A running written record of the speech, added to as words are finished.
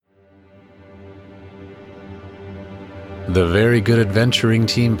The Very Good Adventuring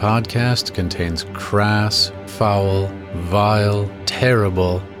Team podcast contains crass, foul, vile,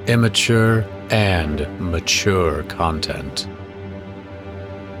 terrible, immature, and mature content.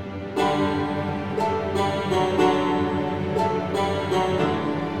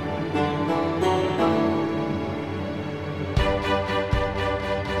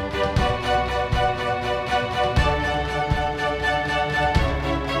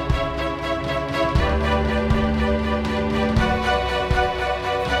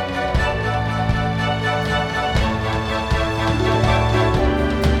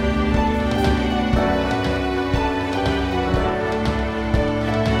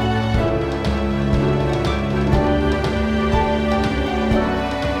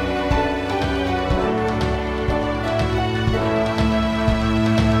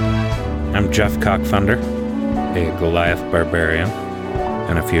 I'm Jeff Cockfunder, a Goliath barbarian,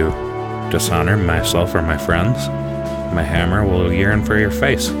 and if you dishonor myself or my friends, my hammer will yearn for your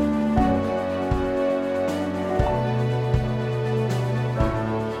face.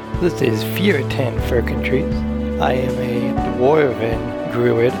 This is Furitan Furcantries. I am a dwarven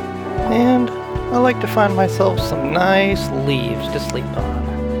druid, and I like to find myself some nice leaves to sleep on.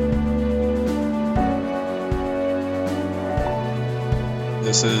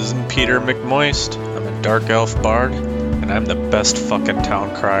 This is Peter McMoist. I'm a dark elf bard, and I'm the best fucking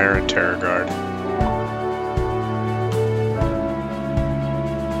town crier in Terror Guard.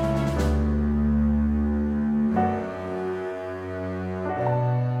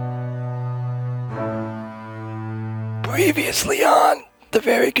 Previously on the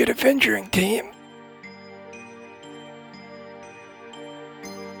Very Good Adventuring Team.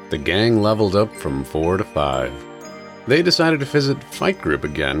 The gang leveled up from 4 to 5. They decided to visit Fight Group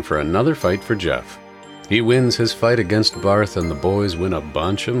again for another fight for Jeff. He wins his fight against Barth and the boys win a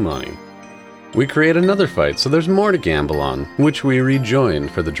bunch of money. We create another fight, so there's more to gamble on, which we rejoin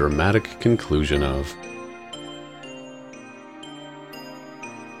for the dramatic conclusion of.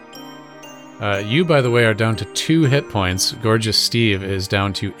 You, by the way, are down to 2 hit points. Gorgeous Steve is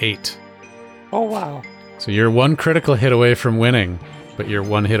down to 8. Oh, wow. So you're 1 critical hit away from winning, but you're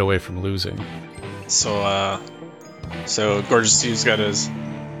 1 hit away from losing. So Gorgeous Steve's got his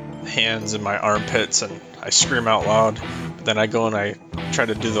hands in my armpits, and I scream out loud. But then I go and I try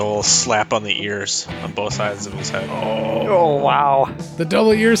to do the whole slap on the ears on both sides of his head. Oh, wow. The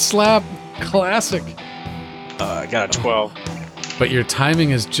double ear slap. Classic. I got a 12. But your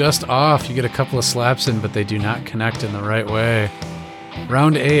timing is just off. You get a couple of slaps in, but they do not connect in the right way.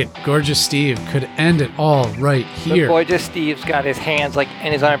 Round 8, Gorgeous Steve could end it all right here. The Gorgeous Steve's got his hands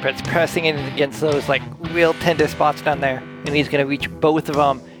in his armpits, pressing it against those real tender spots down there, and he's gonna reach both of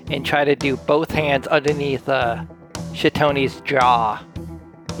them and try to do both hands underneath Shatoni's jaw.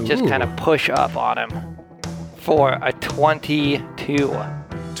 Just kind of push up on him for a 22.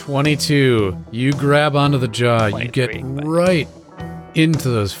 22. You grab onto the jaw. You get right into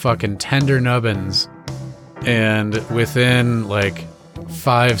those fucking tender nubbins, and within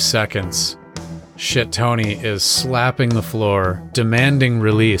 5 seconds, Shit Tony is slapping the floor, demanding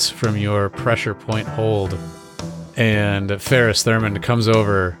release from your pressure point hold, and Ferris Thurmond comes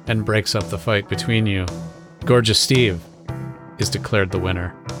over and breaks up the fight between you. Gorgeous Steve is declared the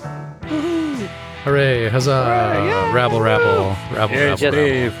winner. Hooray, huzzah, yeah, rabble,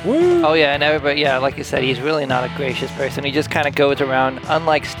 Steve. Woo. Oh yeah, and everybody, like you said, he's really not a gracious person. He just kind of goes around,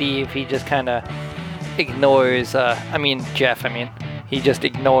 unlike Steve, he just kind of ignores, Jeff, he just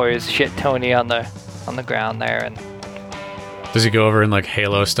ignores Shit Tony on the ground there. And does he go over and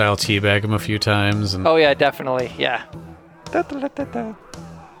Halo style teabag him a few times? And... Oh yeah, definitely, yeah.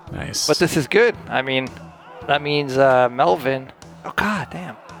 Nice. But this is good. That means Melvin, oh god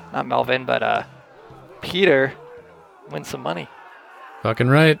damn, not Melvin, but Peter wins some money. Fucking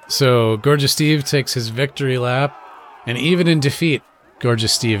right. So Gorgeous Steve takes his victory lap, and even in defeat,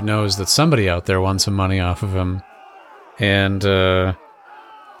 Gorgeous Steve knows that somebody out there won some money off of him. And so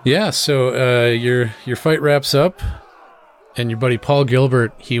your fight wraps up, and your buddy Paul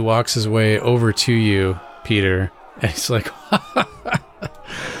Gilbert, he walks his way over to you, Peter, and he's like,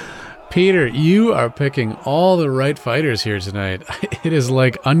 Peter, you are picking all the right fighters here tonight. It is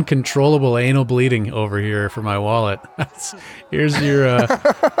like uncontrollable anal bleeding over here for my wallet. Here's your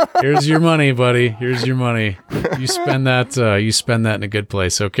money, buddy. Here's your money. You spend that in a good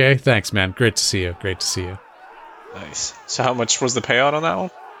place, okay? Thanks, man. Great to see you. Nice. So how much was the payout on that one?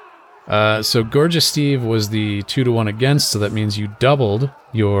 So Gorgeous Steve was the 2-to-1 against, so that means you doubled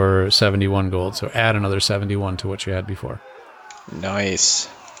your 71 gold. So add another 71 to what you had before. Nice.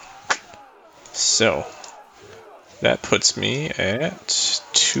 So that puts me at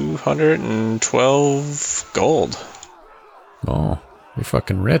 212 gold. Oh, you're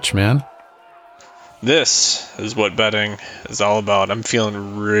fucking rich, man. This is what betting is all about. I'm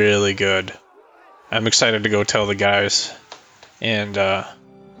feeling really good. I'm excited to go tell the guys and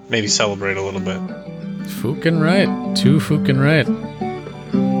maybe celebrate a little bit. Fucking right. Too fucking right.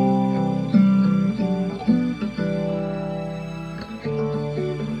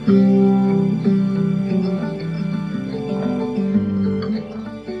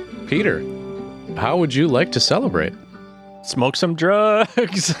 Peter, how would you like to celebrate? Smoke some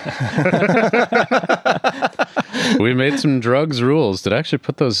drugs. We made some drugs rules. Did I actually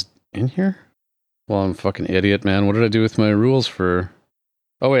put those in here? Well, I'm a fucking idiot, man. What did I do with my rules for...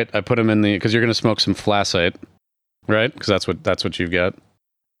 Oh, wait, I put them in the... Because you're going to smoke some Flacite, right? Because that's what you've got.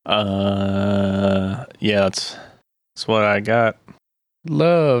 Yeah, that's what I got.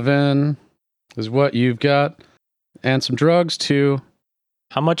 Lovin' is what you've got. And some drugs, too.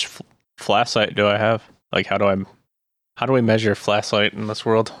 How much Flacite do I have? Like, how do we measure Flacite in this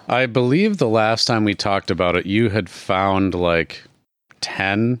world? I believe the last time we talked about it, you had found like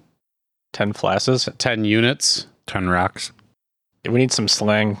 10 flasses? 10 units. 10 rocks. We need some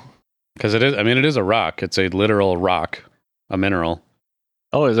slang. Because it is a rock. It's a literal rock, a mineral.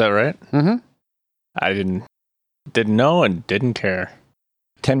 Oh, is that right? Mm-hmm. I didn't know and didn't care.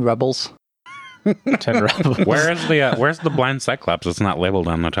 10 rebels. 10 rebels. Where's the blind cyclops? It's not labeled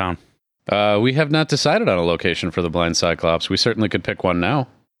on the town. We have not decided on a location for the blind cyclops. We certainly could pick one now.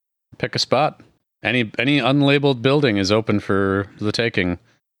 Pick a spot. Any unlabeled building is open for the taking.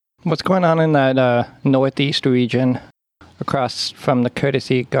 What's going on in that northeast region across from the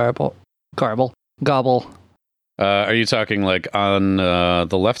Courtesy Gobble? Are you talking like on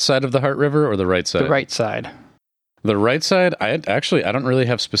the left side of the Heart River or the right side? The right side. The right side, I don't really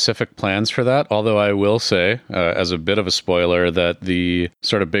have specific plans for that, although I will say, as a bit of a spoiler, that the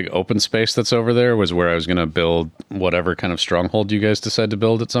sort of big open space that's over there was where I was going to build whatever kind of stronghold you guys decide to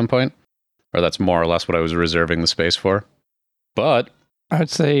build at some point. Or that's more or less what I was reserving the space for. But I would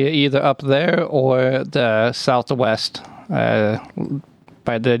say either up there or the southwest by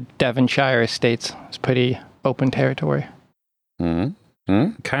the Devonshire estates. It's pretty open territory. Kind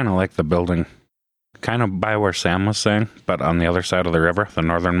of like the building. Kind of by where Sam was saying, but on the other side of the river, the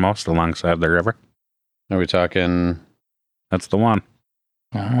northernmost alongside the river. Are we talking... That's the one.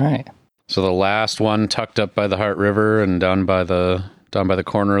 All right. So the last one tucked up by the Heart River and down by the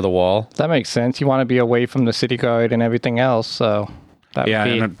corner of the wall? That makes sense. You want to be away from the city guard and everything else, so... Yeah,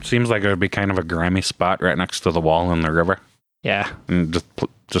 and it seems like it would be kind of a grimy spot right next to the wall in the river. Yeah. And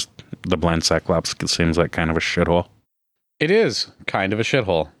just the blind cyclops seems like kind of a shithole. It is kind of a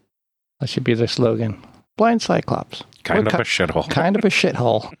shithole. That should be their slogan. Blind Cyclops. Kind of a shithole. Kind of a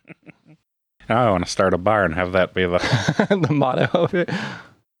shithole. I want to start a bar and have that be the... the motto of it.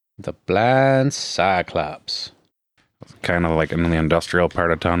 The Blind Cyclops. Kind of like in the industrial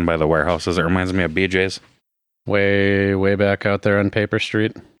part of town by the warehouses. It reminds me of BJ's. Way, way back out there on Paper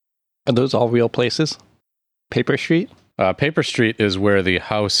Street. Are those all real places? Paper Street? Paper Street is where the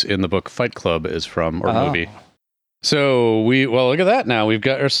house in the book Fight Club is from, or movie. So look at that now. We've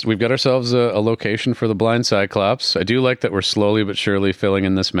got ourselves a location for the Blind Cyclops. I do like that we're slowly but surely filling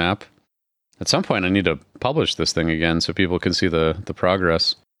in this map. At some point, I need to publish this thing again so people can see the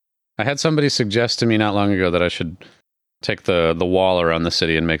progress. I had somebody suggest to me not long ago that I should take the wall around the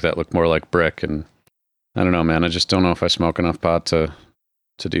city and make that look more like brick. And I don't know, man. I just don't know if I smoke enough pot to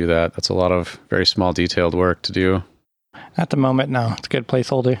do that. That's a lot of very small, detailed work to do. At the moment, no. It's a good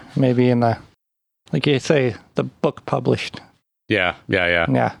placeholder. Maybe in the... Like you say, the book published. Yeah.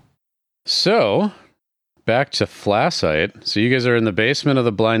 Yeah. So, back to Flacite. So you guys are in the basement of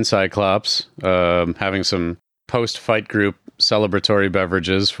the Blind Cyclops, having some post-fight group celebratory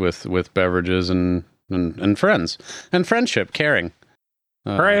beverages with beverages and friends. And friendship, caring.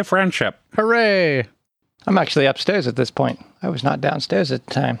 Hooray, friendship. Hooray! I'm actually upstairs at this point. I was not downstairs at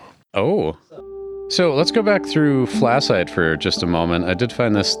the time. Oh. So let's go back through Flacite for just a moment. I did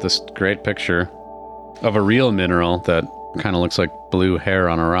find this great picture of a real mineral that kind of looks like blue hair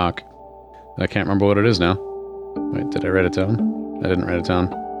on a rock. I can't remember what it is now. Wait, did I write it down? I didn't write it down.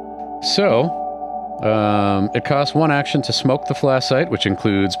 So, it costs 1 action to smoke the Flacite, which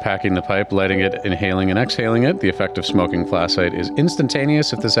includes packing the pipe, lighting it, inhaling, and exhaling it. The effect of smoking Flacite is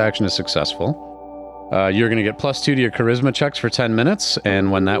instantaneous if this action is successful. You're going to get +2 to your charisma checks for 10 minutes,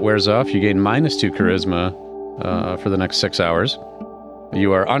 and when that wears off, you gain -2 charisma for the next 6 hours.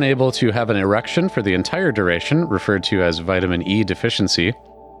 You are unable to have an erection for the entire duration, referred to as vitamin E deficiency.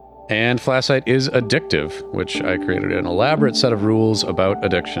 And Flacite is addictive, which I created an elaborate set of rules about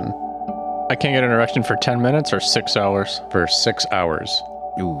addiction. I can't get an erection for 10 minutes or 6 hours? For 6 hours.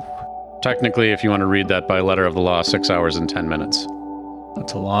 Ooh. Technically, if you want to read that by letter of the law, 6 hours and 10 minutes.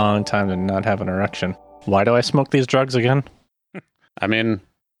 That's a long time to not have an erection. Why do I smoke these drugs again? I mean,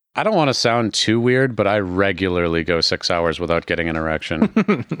 I don't want to sound too weird, but I regularly go 6 hours without getting an erection.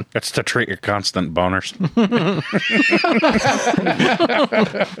 It's to treat your constant boners.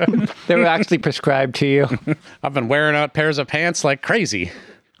 They were actually prescribed to you. I've been wearing out pairs of pants like crazy.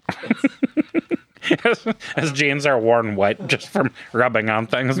 His jeans are worn white just from rubbing on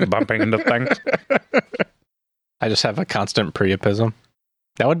things and bumping into things. I just have a constant priapism.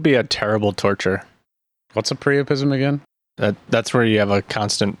 That would be a terrible torture. What's a priapism again? That's where you have a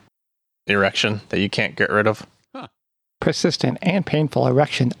constant erection that you can't get rid of. Persistent and painful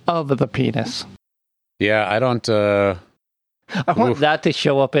erection of the penis. Yeah, I don't... I want that to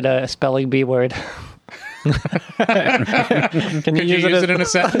show up in a spelling bee word. Can you use it in a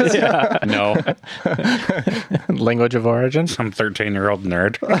sentence? Yeah. No. Language of origin? Some 13-year-old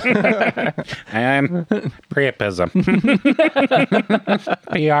nerd. And priapism.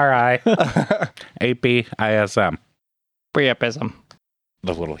 Priapism. Priapism.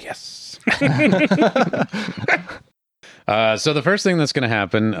 The little yes. So the first thing that's going to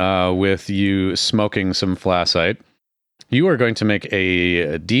happen with you smoking some Flacite, you are going to make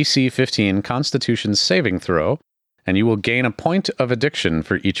a DC 15 Constitution saving throw, and you will gain a point of addiction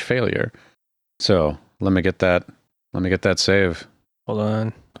for each failure. So let me get that save. Hold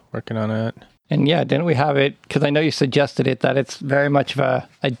on. Working on it. And yeah, didn't we have it? Because I know you suggested it, that it's very much of a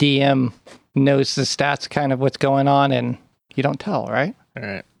DM knows the stats, kind of what's going on, and you don't tell, right? All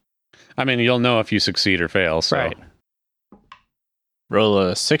right. I mean, you'll know if you succeed or fail. So. Right. Roll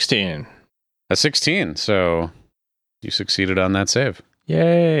a 16. A 16, so you succeeded on that save.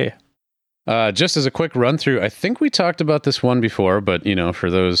 Yay. Just as a quick run through, I think we talked about this one before, but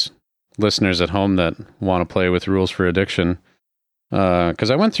for those listeners at home that want to play with rules for addiction, because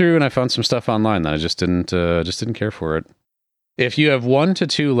I went through and I found some stuff online that I just didn't care for it. If you have 1 to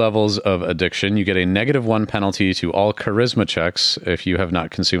 2 levels of addiction, you get a -1 penalty to all charisma checks if you have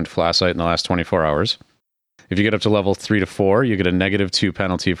not consumed Flacite in the last 24 hours. If you get up to level 3 to 4, you get a -2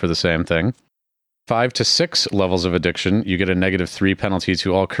 penalty for the same thing. 5 to 6 levels of addiction, you get a -3 penalty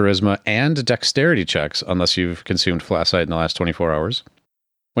to all charisma and dexterity checks unless you've consumed Flacite in the last 24 hours.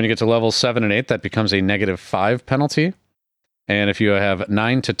 When you get to levels 7 and 8, that becomes a -5 penalty. And if you have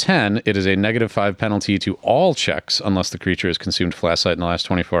 9 to 10, it is a -5 penalty to all checks unless the creature has consumed Flacite in the last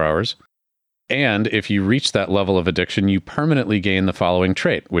 24 hours. And if you reach that level of addiction, you permanently gain the following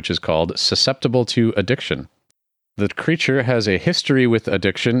trait, which is called susceptible to addiction. The creature has a history with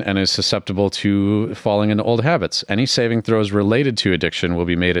addiction and is susceptible to falling into old habits. Any saving throws related to addiction will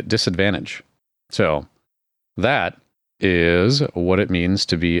be made at disadvantage. So, that is what it means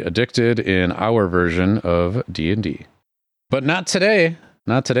to be addicted in our version of D&D. But not today.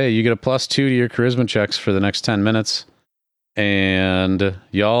 Not today. You get a +2 to your charisma checks for the next 10 minutes. And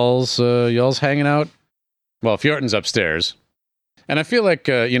y'all's hanging out. Well, Fjorton's upstairs. And I feel like,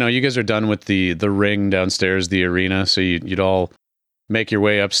 you guys are done with the ring downstairs, the arena. So you'd all make your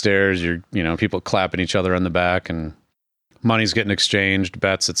way upstairs. You're, people clapping each other on the back and money's getting exchanged,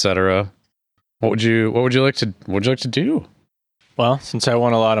 bets, etc. What would you like to do? Well, since I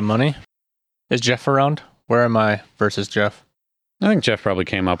won a lot of money, is Jeff around? Where am I versus Jeff? I think Jeff probably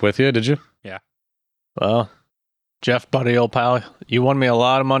came up with you. Did you? Yeah. Well, Jeff, buddy, old pal, you won me a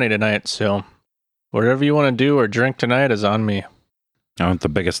lot of money tonight, so whatever you want to do or drink tonight is on me. I want the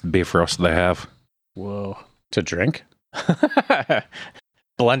biggest beef roast they have. Whoa. To drink?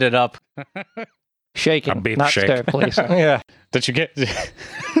 Blend it up. Shaken, beef not shake. stir, please. Yeah. Did you guys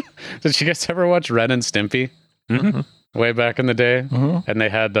ever watch Ren and Stimpy? Mm-hmm. Way back in the day? Mhm. And they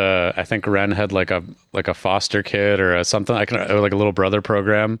had, I think Ren had like a foster kid or something, like a little brother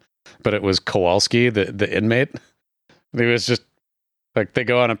program, but it was Kowalski, the inmate. He was just like, they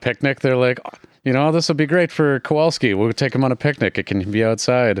go on a picnic. They're like, this will be great for Kowalski. We'll take him on a picnic. It can be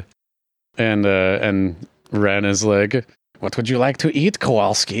outside. And Ren is like, what would you like to eat,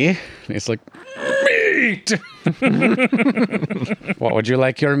 Kowalski? And he's like, meat. What would you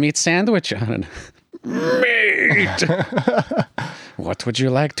like your meat sandwich on? Meat. What would you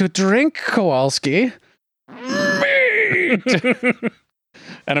like to drink, Kowalski? Meat.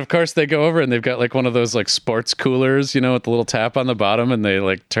 And of course they go over and they've got like one of those like sports coolers, with the little tap on the bottom, and they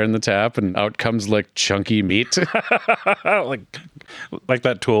like turn the tap and out comes like chunky meat. like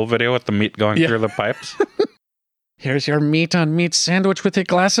that Tool video with the meat going through the pipes. Here's your meat on meat sandwich with a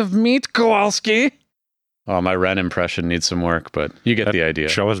glass of meat, Kowalski. Oh, my Ren impression needs some work, but you get the idea.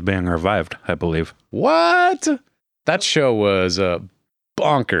 Show is being revived, I believe. What? That show was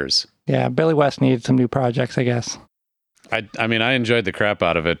bonkers. Yeah, Billy West needs some new projects, I guess. I mean, I enjoyed the crap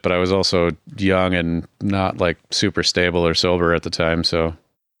out of it, but I was also young and not like super stable or sober at the time. So,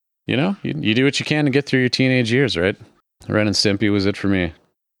 you know, you do what you can to get through your teenage years, right? Ren and Stimpy was it for me.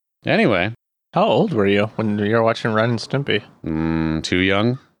 Anyway. How old were you when you were watching Ren and Stimpy? Too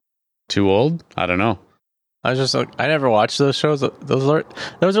young? Too old? I don't know. I was just like, I never watched those shows. Those are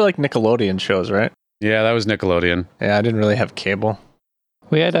like Nickelodeon shows, right? Yeah, that was Nickelodeon. Yeah, I didn't really have cable.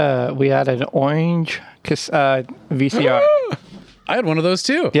 We had an orange VCR. I had one of those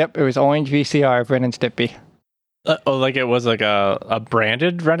too. Yep, it was orange VCR of Ren and Stimpy. Like it was like a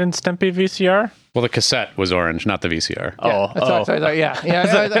branded Ren and Stimpy VCR? Well, the cassette was orange, not the VCR. Yeah, a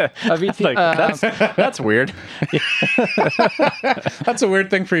VCR. That's weird. That's a weird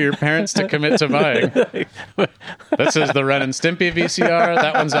thing for your parents to commit to buying. This is the Ren and Stimpy VCR.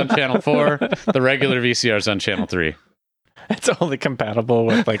 That one's on channel 4. The regular VCR's on channel 3. It's only compatible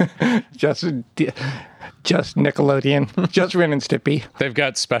with like just Nickelodeon, just Ren and Stimpy. They've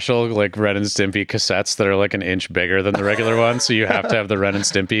got special like Ren and Stimpy cassettes that are like an inch bigger than the regular one, so you have to have the Ren and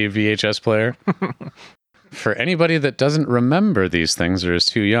Stimpy VHS player. For anybody that doesn't remember these things or is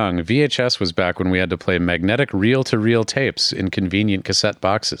too young, VHS was back when we had to play magnetic reel-to-reel tapes in convenient cassette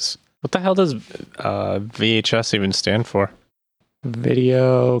boxes. What the hell does VHS even stand for?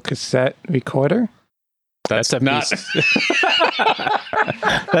 Video cassette recorder? That's not.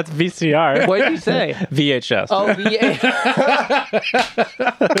 That's VCR. What did you say? VHS. Oh, VHS.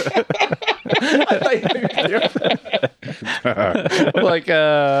 Like,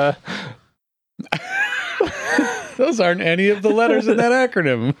 Those aren't any of the letters in that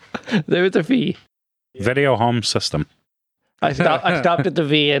acronym. there was a V. Video home system. I stopped at the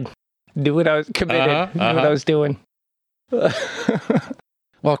V and knew what I was committed. Knew what I was doing.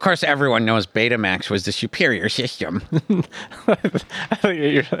 Well, of course, everyone knows Betamax was the superior system.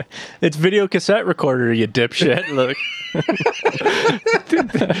 It's video cassette recorder, you dipshit. Look.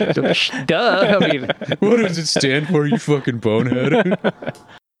 Duh. I mean, What does it stand for, you fucking bonehead?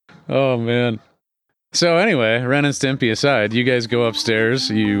 Oh, man. So anyway, Ren and Stimpy aside, you guys go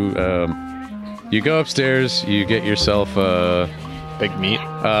upstairs. You go upstairs, you get yourself Big meat.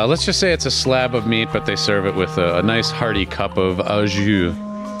 let's just say it's a slab of meat, but they serve it with a nice hearty cup of au jus,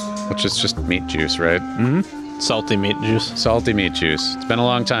 which is just meat juice, right? Mm-hmm. Salty meat juice. Salty meat juice. It's been a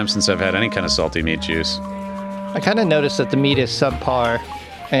long time since I've had any kind of salty meat juice. I kind of noticed that the meat is subpar.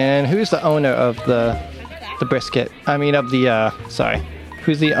 And who's the owner of the brisket? I mean, of the, sorry.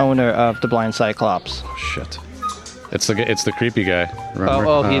 Who's the owner of the Blind Cyclops? Oh, shit. It's the creepy guy. Remember?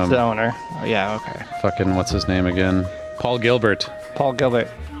 Oh, he's the owner. Oh, yeah, okay. Fucking, what's his name again? Paul Gilbert. Paul Gilbert.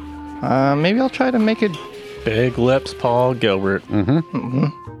 Maybe I'll try to make it Big lips, Paul Gilbert.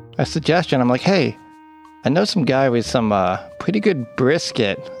 a suggestion. I'm like, hey, I know some guy with some pretty good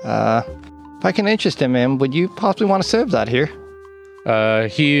brisket. If I can interest him in, would you possibly want to serve that here?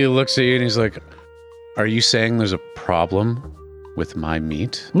 He looks at you and he's like, "Are you saying there's a problem with my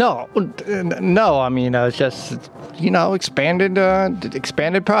meat?" No. I mean, it's just, expanded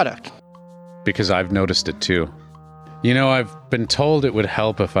product. Because I've noticed it too. You know, I've been told it would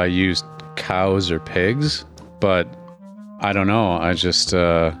help if I used cows or pigs, but I don't know. I just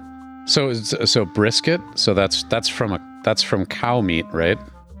so brisket. So that's from cow meat, right?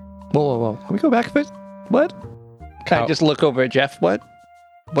 Whoa. Can we go back a bit? What? Can I just look over at Jeff? What?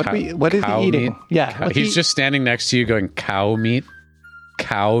 What is he eating? Meat? Yeah. He's just standing next to you going, cow meat?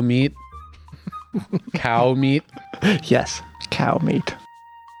 Cow meat? Cow meat? Yes. Cow meat.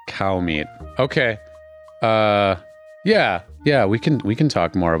 Cow meat. Okay. Yeah, we can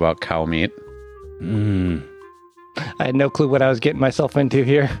talk more about cow meat. I had no clue what I was getting myself into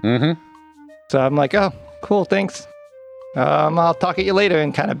here. Mm-hmm. So I'm like, oh, cool, thanks. I'll talk at you later,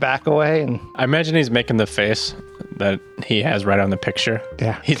 and kind of back away. And I imagine he's making the face that he has right on the picture.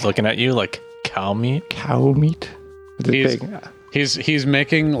 Yeah. He's looking at you like cow meat. Cow meat. He's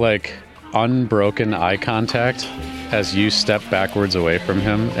making like unbroken eye contact as you step backwards away from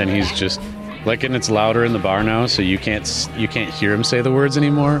him, and he's just like, and it's louder in the bar now, so you can't hear him say the words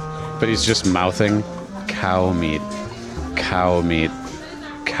anymore, but he's just mouthing cow meat, cow meat,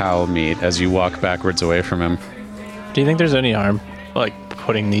 cow meat as you walk backwards away from him. Do you think there's any harm, like,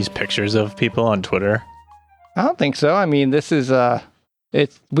 putting these pictures of people on Twitter? I don't think so. I mean, this is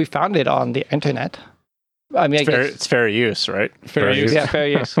we found it on the internet. I mean, It's fair use, right? Fair use. Yeah, fair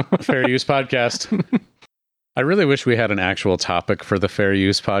use. Fair use podcast. I really wish we had an actual topic for the Fair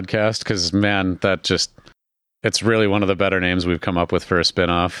Use podcast, because, man, it's really one of the better names we've come up with for a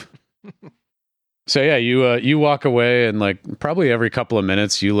spinoff. So yeah, you walk away, and like probably every couple of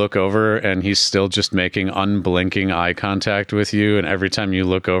minutes you look over, and he's still just making unblinking eye contact with you. And every time you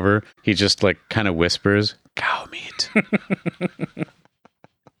look over, he just like kind of whispers, "Cow meat."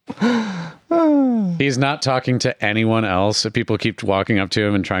 He's not talking to anyone else. People keep walking up to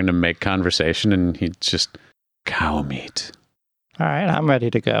him and trying to make conversation, and he just cow meat. All right, I'm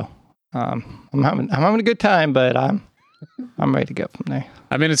ready to go. I'm having a good time, but I'm ready to go from there.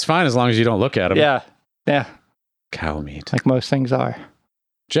 I mean, it's fine as long as you don't look at him. Yeah. Cow meat. Like most things are.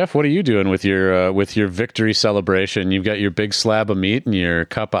 Jeff, what are you doing with your victory celebration? You've got your big slab of meat and your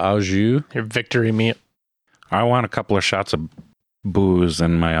cup of au jus. Your victory meat. I want a couple of shots of booze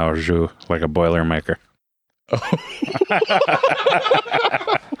in my au jus, like a Boilermaker.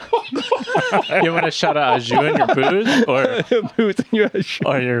 You want a shot of au jus in your booze? Or Booze in your au jus.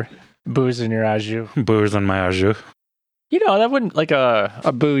 Or your booze in your au jus? Booze in my au jus. You know, that wouldn't, like a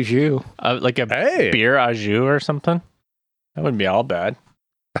boujou. Like a beer au jus or something? That wouldn't be all bad.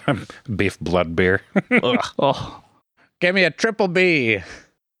 Beef blood beer. Oh. Give me a triple B.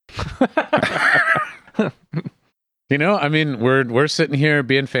 You know, I mean, we're sitting here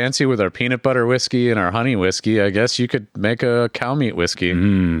being fancy with our peanut butter whiskey and our honey whiskey. I guess you could make a cow meat whiskey.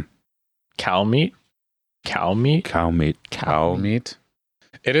 Cow meat? Cow meat? Cow meat. Cow meat.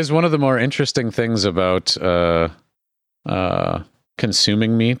 It is one of the more interesting things about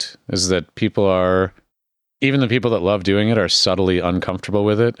consuming meat is that even the people that love doing it are subtly uncomfortable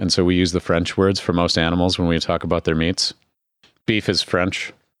with it. And so we use the French words for most animals when we talk about their meats. Beef is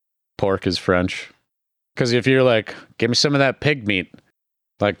French. Pork is French. Because if you're like, give me some of that pig meat,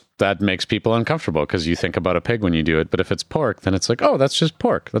 like that makes people uncomfortable because you think about a pig when you do it. But if it's pork, then it's like, oh, that's just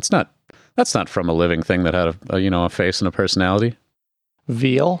pork. That's not from a living thing that had a face and a personality.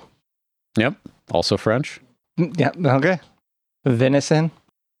 Veal. Yep. Also French. Yeah. Okay. Venison.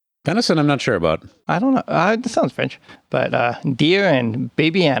 Venison, I'm not sure about. I don't know. It sounds French. But deer and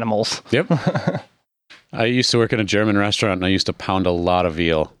baby animals. Yep. I used to work in a German restaurant, and I used to pound a lot of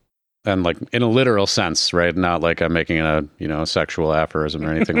veal. And like in a literal sense, right? Not like I'm making a sexual aphorism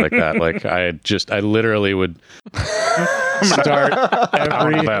or anything like that. Like I literally would start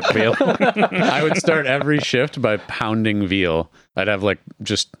I would start every shift by pounding veal. I'd have like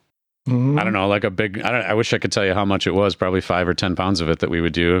just I don't know, like a big. I wish I could tell you how much it was. Probably 5 or 10 pounds of it that we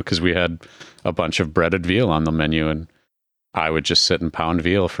would do because we had a bunch of breaded veal on the menu, and I would just sit and pound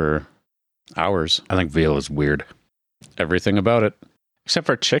veal for hours. I think veal is weird. Everything about it. Except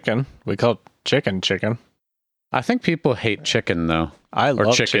for chicken. We call it chicken. I think people hate chicken, though. I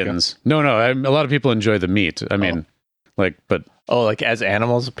love chickens. Chicken. No, a lot of people enjoy the meat. I mean, like as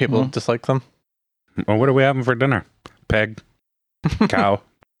animals, people dislike them? Well, what are we having for dinner? Pig? Cow?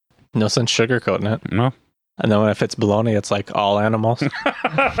 No sense sugarcoating it. No. And then if it's bologna, it's like all animals.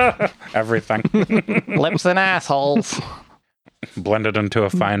 Everything. Lips and assholes. Blended into a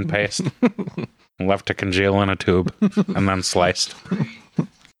fine paste. Left to congeal in a tube and then sliced.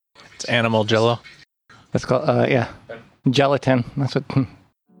 It's animal jello. That's called, gelatin. That's what.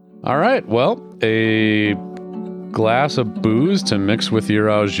 All right. Well, a glass of booze to mix with your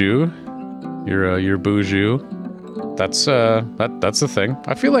au jus, your boujou. That's the thing.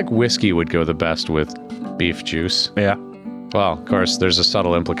 I feel like whiskey would go the best with beef juice. Yeah. Well, of course, there's a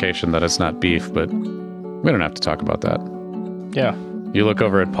subtle implication that it's not beef, but we don't have to talk about that. Yeah. You look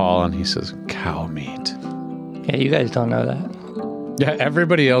over at Paul and he says, cow meat. Yeah, you guys don't know that. Yeah,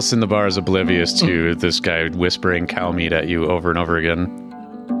 everybody else in the bar is oblivious to this guy whispering cow meat at you over and over again.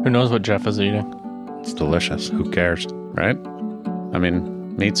 Who knows what Jeff is eating? It's delicious. Who cares? Right? I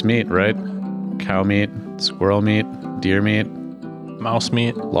mean, meat's meat, right? Cow meat, squirrel meat, deer meat, mouse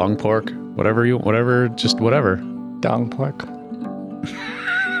meat, long pork, whatever. Dong pork.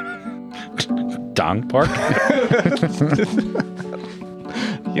 Dong pork?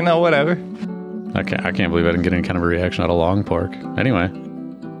 Whatever. I can't believe I didn't get any kind of a reaction out of long pork. Anyway.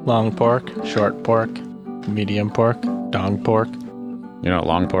 Long pork, short pork, medium pork, dong pork. You know what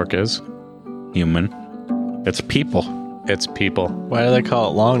long pork is? Human. It's people. It's people. Why do they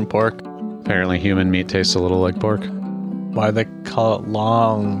call it long pork? Apparently human meat tastes a little like pork. Why do they call it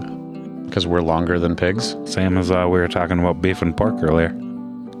long? Because we're longer than pigs. Same as we were talking about beef and pork earlier.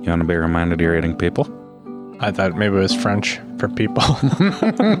 You want to be reminded you're eating people? I thought maybe it was French for people.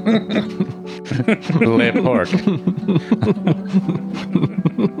 Le pork.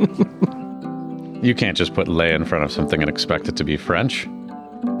 You can't just put le in front of something and expect it to be French.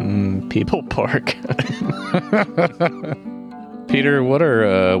 People pork. Peter, what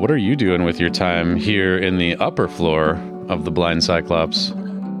are you doing with your time here in the upper floor of the Blind Cyclops?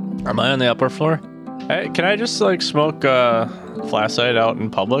 Am I on the upper floor? Hey, can I just smoke Flacite out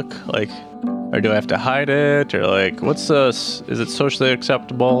in public? Or do I have to hide it? Or like, is it socially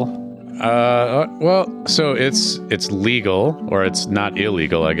acceptable? Well, so it's legal, or it's not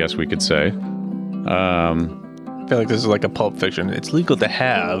illegal, I guess we could say. I feel like this is like a Pulp Fiction. It's legal to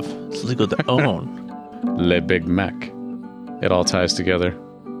have. It's legal to own. Le Big Mac. It all ties together.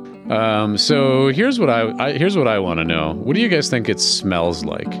 So here's what I want to know. What do you guys think it smells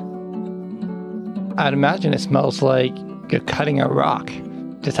like? I'd imagine it smells like you're cutting a rock.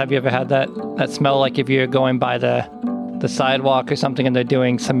 Just have you ever had that smell, like if you're going by the sidewalk or something and they're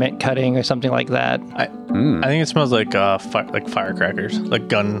doing cement cutting or something like that? I think it smells like firecrackers, like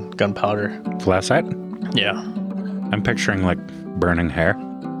gunpowder. Flacite? Yeah. I'm picturing like burning hair.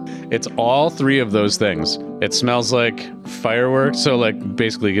 It's all three of those things. It smells like fireworks, so like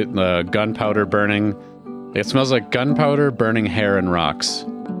basically gunpowder burning. It smells like gunpowder, burning hair, and rocks.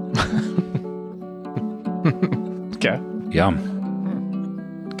 Okay. Yum.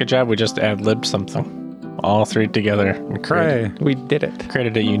 Good job. We just ad-libbed something. All three together. And We did it.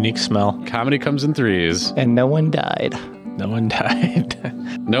 created a unique smell. Comedy comes in threes. And no one died. No one died.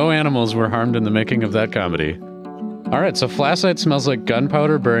 No animals were harmed in the making of that comedy. All right, so Flacite smells like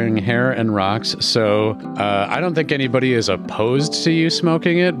gunpowder, burning hair, and rocks. So I don't think anybody is opposed to you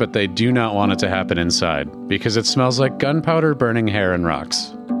smoking it, but they do not want it to happen inside because it smells like gunpowder, burning hair, and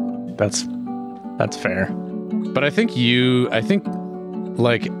rocks. That's fair. But I think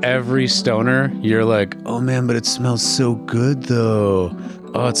like every stoner, you're like, oh man, but it smells so good though.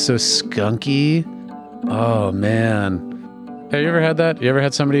 Oh, it's so skunky. Oh man. Have you ever had that? You ever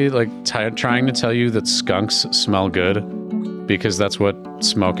had somebody like trying to tell you that skunks smell good because that's what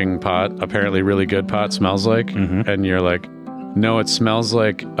smoking pot, apparently really good pot, smells like? Mm-hmm. And you're like, no, it smells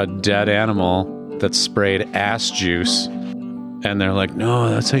like a dead animal that sprayed ass juice. And they're like, no,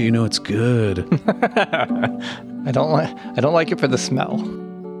 that's how you know it's good. I don't like it for the smell.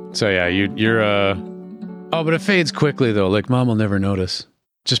 So yeah, you're oh, but it fades quickly though. Like mom will never notice.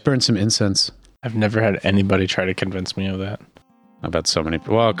 Just burn some incense. I've never had anybody try to convince me of that. I bet so many.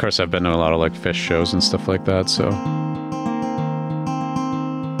 Well, of course, I've been to a lot of like fish shows and stuff like that. So.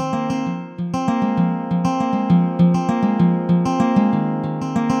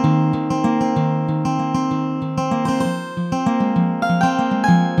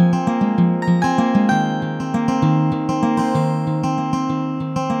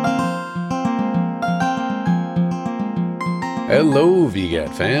 Hello, VGAT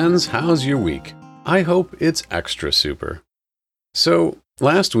fans. How's your week? I hope it's extra super. So,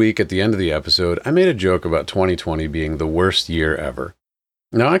 last week at the end of the episode, I made a joke about 2020 being the worst year ever.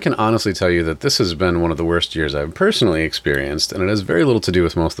 Now, I can honestly tell you that this has been one of the worst years I've personally experienced, and it has very little to do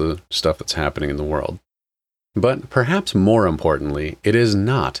with most of the stuff that's happening in the world. But perhaps more importantly, it is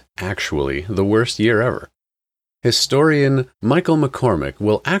not actually the worst year ever. Historian Michael McCormick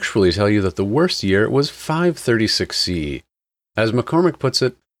will actually tell you that the worst year was 536 CE. As McCormick puts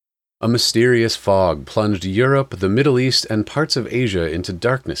it, a mysterious fog plunged Europe, the Middle East, and parts of Asia into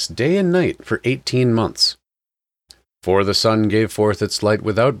darkness day and night for 18 months. For the sun gave forth its light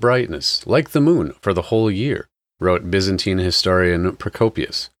without brightness, like the moon, for the whole year, wrote Byzantine historian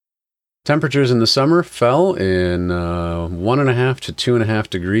Procopius. Temperatures in the summer fell in 1.5 to 2.5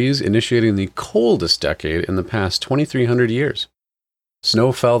 degrees, initiating the coldest decade in the past 2,300 years.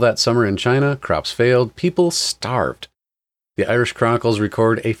 Snow fell that summer in China, crops failed, people starved. The Irish Chronicles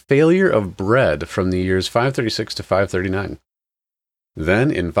record a failure of bread from the years 536 to 539.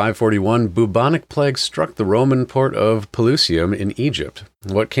 Then, in 541, bubonic plague struck the Roman port of Pelusium in Egypt.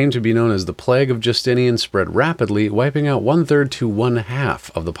 What came to be known as the Plague of Justinian spread rapidly, wiping out 1/3 to 1/2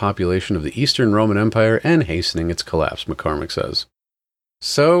 of the population of the Eastern Roman Empire and hastening its collapse, McCormick says.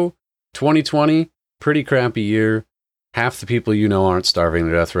 So, 2020, pretty crappy year. Half the people you know aren't starving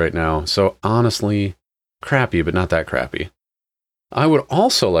to death right now, so honestly, crappy, but not that crappy. I would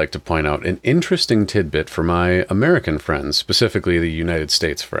also like to point out an interesting tidbit for my American friends, specifically the United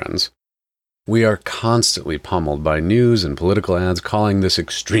States friends. We are constantly pummeled by news and political ads calling this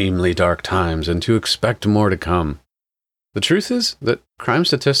extremely dark times and to expect more to come. The truth is that crime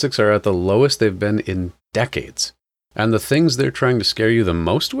statistics are at the lowest they've been in decades, and the things they're trying to scare you the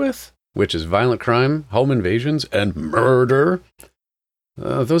most with, which is violent crime, home invasions, and murder,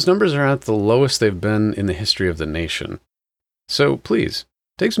 those numbers are at the lowest they've been in the history of the nation. So please,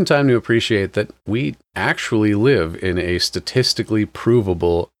 take some time to appreciate that we actually live in a statistically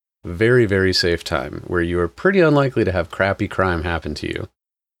provable, very, very safe time where you are pretty unlikely to have crappy crime happen to you.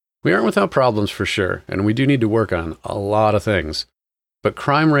 We aren't without problems for sure, and we do need to work on a lot of things. But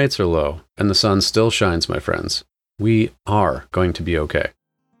crime rates are low, and the sun still shines, my friends. We are going to be okay.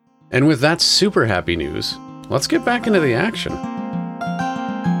 And with that super happy news, let's get back into the action.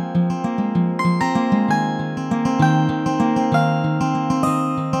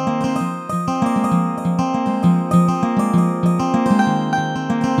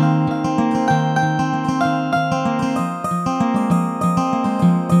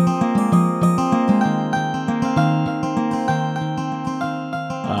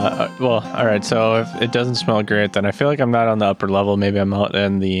 Well, all right. So if it doesn't smell great, then I feel like I'm not on the upper level. Maybe I'm out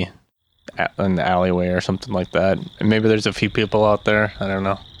in the alleyway or something like that. And maybe there's a few people out there. I don't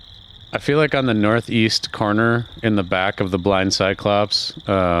know. I feel like on the northeast corner in the back of the Blind Cyclops,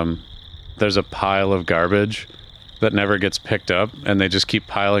 there's a pile of garbage that never gets picked up, and they just keep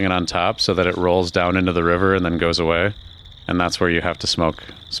piling it on top so that it rolls down into the river and then goes away. And that's where you have to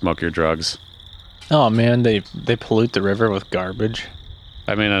smoke your drugs. Oh man, they pollute the river with garbage.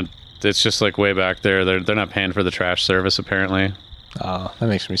 I mean, it's just like way back there. They're not paying for the trash service apparently. Oh, that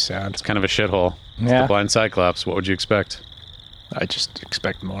makes me sad. It's kind of a shithole. It's Yeah. the Blind Cyclops. What would you expect? I just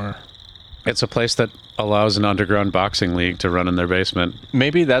expect more. It's a place that allows an underground boxing league to run in their basement.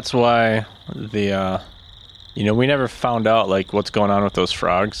 Maybe that's why the we never found out like what's going on with those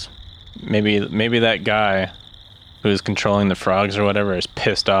frogs. Maybe that guy who's controlling the frogs or whatever is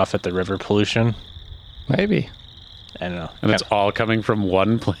pissed off at the river pollution. Maybe. I don't know. And it's all coming from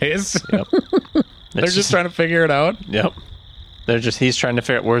one place. Yep. They're just trying to figure it out. Yep. He's trying to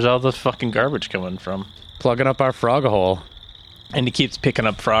figure out where's all the fucking garbage coming from. Plugging up our frog hole. And he keeps picking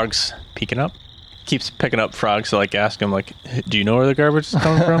up frogs. Keeps picking up frogs to like ask him like, do you know where the garbage is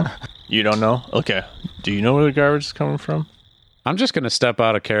coming from? You don't know? Okay. Do you know where the garbage is coming from? I'm just going to step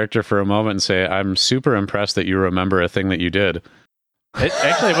out of character for a moment and say I'm super impressed that you remember a thing that you did.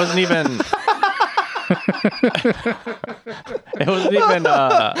 It wasn't even... It wasn't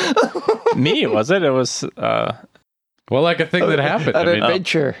even me, was it? It was... Well, like a thing that happened. An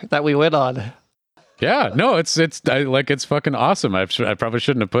adventure that we went on. Yeah, no, it's fucking awesome. I probably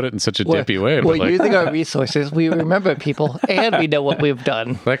shouldn't have put it in such a dippy way. We're But like, using our resources. We remember people, and we know what we've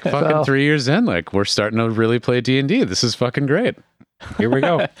done. like fucking 3 years in, like we're starting to really play D&D. This is fucking great. Here we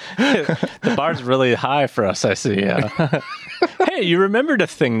go. The bar's really high for us, I see. Hey, you remembered a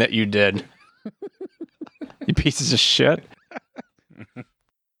thing that you did. You pieces of shit.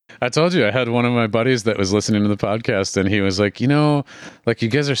 I told you I had one of my buddies that was listening to the podcast, and he was like, like you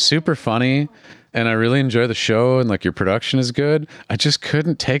guys are super funny, and I really enjoy the show, and like your production is good. I just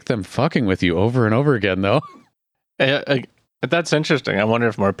couldn't take them fucking with you over and over again, though. That's interesting. I wonder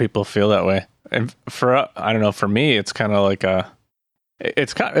if more people feel that way. And I don't know. For me, it's kind of like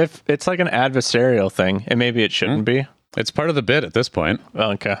it's like an adversarial thing, and maybe it shouldn't be. It's part of the bit at this point.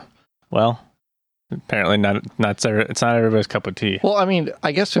 Okay. Well, apparently not. It's not everybody's cup of tea. Well, I mean,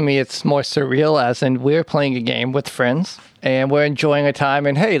 I guess for me, it's more surreal, as in we're playing a game with friends and we're enjoying a time.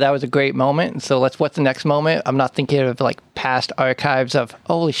 And hey, that was a great moment. And so what's the next moment? I'm not thinking of like past archives of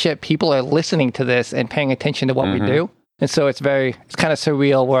holy shit, people are listening to this and paying attention to what we do. And so it's kind of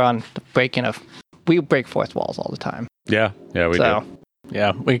surreal. We're on the we break fourth walls all the time. Yeah, we do.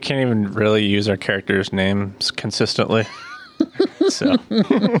 Yeah, we can't even really use our characters' names consistently. So,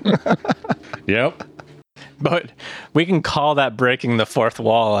 yep. But we can call that breaking the fourth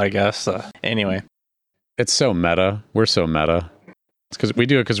wall, I guess. Anyway, it's so meta. We're so meta. It's because we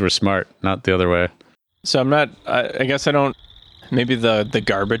do it because we're smart, not the other way. So I'm not. I guess I don't. Maybe the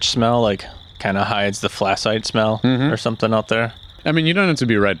garbage smell like kind of hides the Flacite smell or something out there. I mean, you don't have to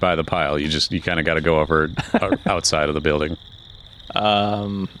be right by the pile. You kind of got to go over outside of the building.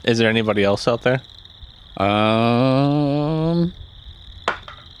 Is there anybody else out there?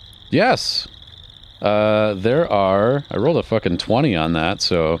 Yes. There are. I rolled a fucking 20 on that,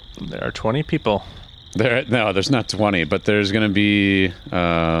 so There are 20 people. there's not 20, but there's going to be.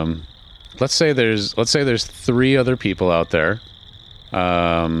 Let's say there's 3 other people out there.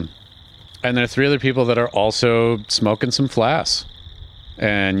 And there are 3 other people that are also smoking some flass.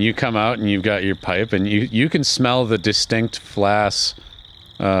 And you come out and you've got your pipe, and you can smell the distinct flass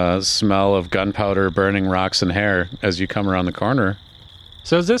smell of gunpowder, burning rocks, and hair as you come around the corner.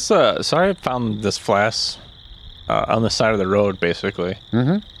 So is this? So I found this flask on the side of the road, basically.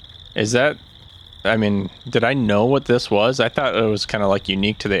 Mm-hmm. Is that? I mean, did I know what this was? I thought it was kind of like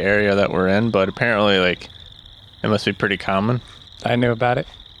unique to the area that we're in, but apparently, like, it must be pretty common. I knew about it.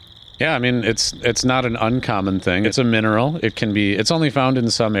 Yeah, I mean, it's not an uncommon thing. It's a mineral. It's only found in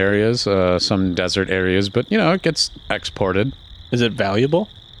some areas, some desert areas, but, it gets exported. Is it valuable?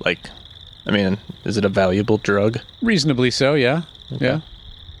 Like, I mean, is it a valuable drug? Reasonably so, yeah. Okay. Yeah.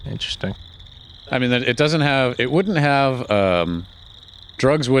 Interesting. I mean,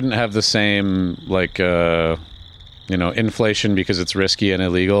 drugs wouldn't have the same, like, inflation because it's risky and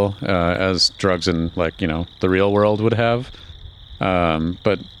illegal as drugs in, like, the real world would have.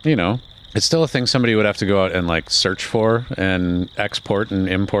 But, it's still a thing somebody would have to go out and, like, search for and export and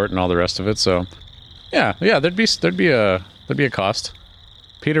import and all the rest of it. So, yeah, there'd be a cost.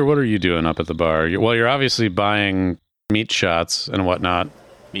 Peter, what are you doing up at the bar? You're obviously buying meat shots and whatnot.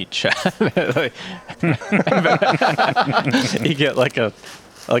 Meat shot. You get like a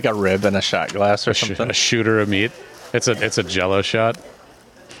Like a rib and a shot glass or something. A shooter of meat. It's a Jello shot.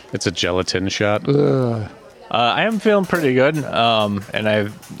 It's a gelatin shot. I am feeling pretty good. And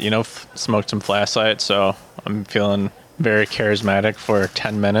I've smoked some Flacite, so I'm feeling very charismatic for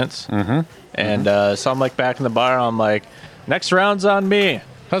 10 minutes. Mm-hmm. And so I'm like back in the bar. I'm like, next round's on me.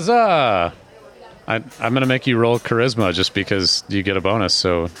 Huzzah! I'm gonna make you roll charisma just because you get a bonus.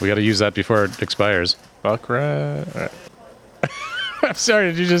 So we got to use that before it expires. Fuck right. I'm sorry,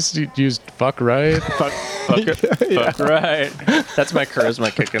 did you just use fuck right? Fuck right. That's my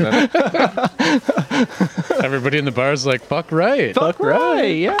charisma kicking in. Everybody in the bar is like, fuck right. Fuck right,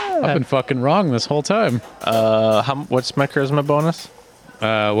 yeah. I've been fucking wrong this whole time. What's my charisma bonus?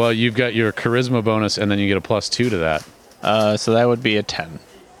 Well, you've got your charisma bonus, and then you get a +2 to that. So that would be a 10.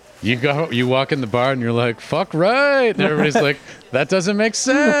 You walk in the bar, and you're like, fuck right. And everybody's like, that doesn't make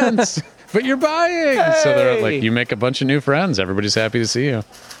sense. But you're buying. Hey! So they're like, you make a bunch of new friends. Everybody's happy to see you.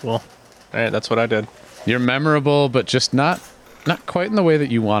 Cool. All right, that's what I did. You're memorable, but just not quite in the way that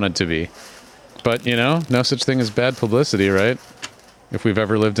you wanted to be. But, no such thing as bad publicity, right? If we've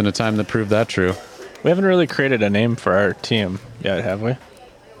ever lived in a time that proved that true. We haven't really created a name for our team yet, have we?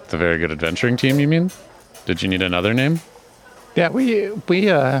 It's a very good adventuring team, you mean? Did you need another name? Yeah, we've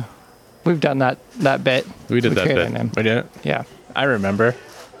done that bit. We did that bit. We did it? Yeah. I remember.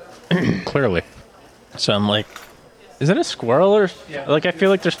 Clearly. So I'm like, is it a squirrel or... Yeah. Like, I feel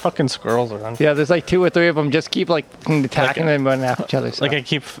like there's fucking squirrels around. Yeah, there's like 2 or 3 of them just keep like attacking and running after each other. So. Like I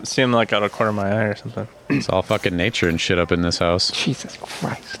keep seeing like out of the corner of my eye or something. It's all fucking nature and shit up in this house. Jesus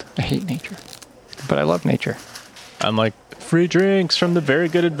Christ. I hate nature. But I love nature. I'm like, free drinks from the very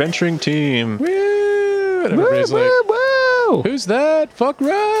good adventuring team. Woo! And everybody's like, woo! Who's that? Fuck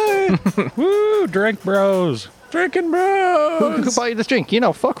right! Woo! Drink bros. Drinking bros! Who bought you this drink?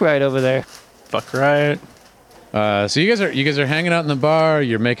 Fuck right over there. Fuck right. So you guys are hanging out in the bar.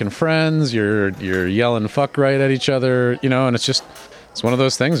 You're making friends. You're yelling "fuck right" at each other. And it's one of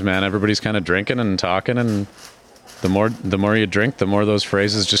those things, man. Everybody's kind of drinking and talking, and the more you drink, the more those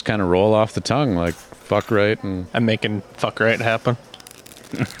phrases just kind of roll off the tongue, like "fuck right." And I'm making "fuck right" happen.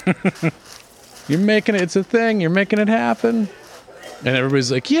 You're making it. It's a thing. You're making it happen. And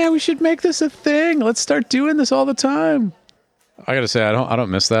everybody's like, "Yeah, we should make this a thing. Let's start doing this all the time." I gotta say, I don't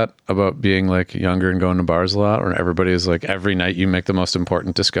miss that about being like younger and going to bars a lot, where everybody is like, every night you make the most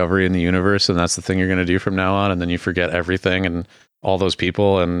important discovery in the universe, and that's the thing you're gonna do from now on, and then you forget everything and all those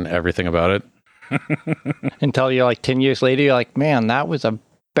people and everything about it. Until you're like 10 years later, you're like, man, that was a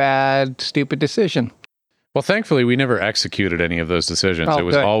bad, stupid decision. Well, thankfully, we never executed any of those decisions. Oh, it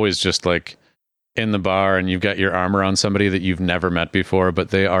was good. always just like in the bar, and you've got your arm around somebody that you've never met before, but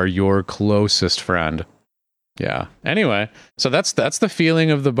they are your closest friend. Yeah. Anyway, so that's the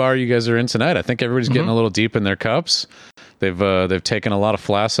feeling of the bar you guys are in tonight. I think everybody's getting a little deep in their cups. They've taken a lot of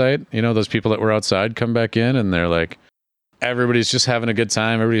Flacite. Those people that were outside come back in, and they're like, everybody's just having a good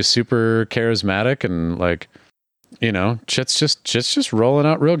time. Everybody's super charismatic, and like, shit's just rolling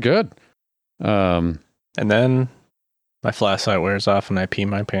out real good. And then my Flacite wears off, and I pee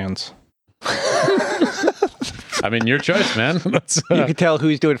my pants. I mean, your choice, man. You can tell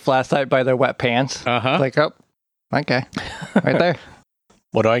who's doing Flacite by their wet pants. Uh-huh. Like, oh, okay. Right there.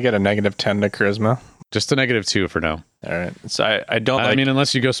 What do I get? A -10 to charisma? Just a -2 for now. All right. So I don't. I mean,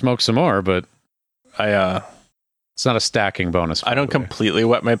 unless you go smoke some more, but it's not a stacking bonus. I don't completely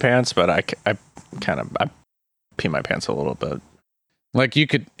wet my pants, but I pee my pants a little bit. Like you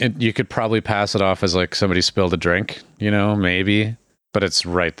could probably pass it off as like somebody spilled a drink, maybe, but it's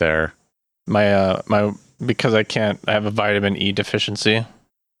right there. My because I have a vitamin E deficiency.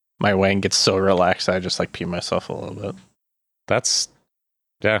 My wang gets so relaxed, I just like pee myself a little bit. That's,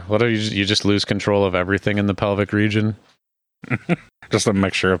 yeah. What do you just lose control of everything in the pelvic region? Just a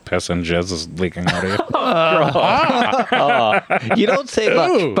mixture of piss and jizz is leaking out of you. You don't say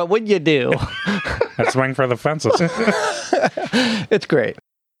much, but when you do, I swing for the fences. it's great.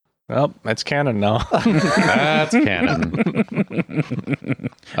 Well, it's canon now. That's canon.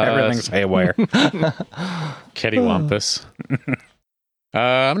 Everything's haywire. Kittywampus.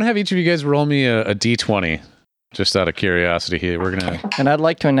 I'm gonna have each of you guys roll me a D20, just out of curiosity. Here, we're gonna. And I'd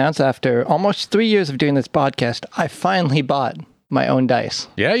like to announce, after almost 3 years of doing this podcast, I finally bought my own dice.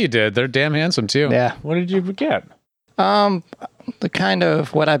 Yeah, you did. They're damn handsome too. Yeah. What did you get? The kind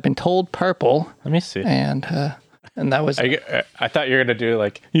of what I've been told, purple. Let me see. And that was. I thought you were gonna do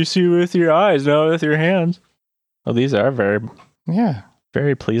like you see with your eyes, not with your hands. Well, these are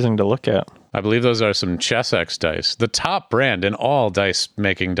very pleasing to look at. I believe those are some Chessex dice, the top brand in all dice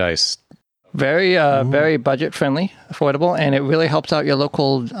making dice. Very, very budget friendly, affordable, and it really helps out your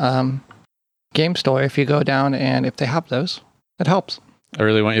local game store if you go down and if they have those. It helps. I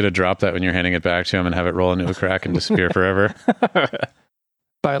really want you to drop that when you're handing it back to him and have it roll into a crack and disappear forever.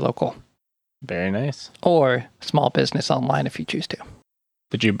 Buy local. Very nice. Or small business online if you choose to.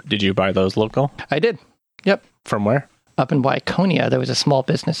 Did you buy those local? I did. Yep. From where? Up in Waconia, there was a small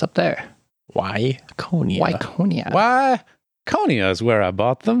business up there. Waconia. Waconia. Why? Konya is where I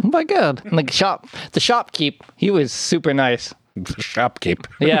bought them. Oh my god. Like the shopkeep, he was super nice. Shopkeep.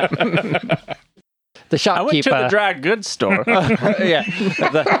 Yeah. The shopkeep. I went to the dry goods store. Yeah.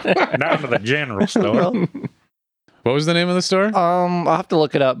 Down to the general store. What was the name of the store? I'll have to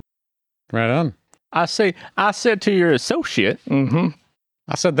look it up. Right on. I said to your associate. Mm-hmm.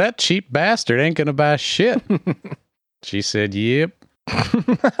 I said, that cheap bastard ain't gonna buy shit. She said, yep.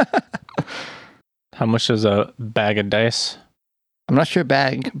 How much is a bag of dice? I'm not sure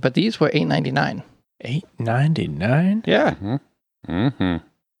bag, but these were $8.99. $8.99? Yeah. Mm-hmm.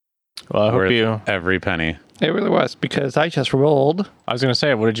 Well, I hope Worth you... every penny. It really was, because I just rolled I was going to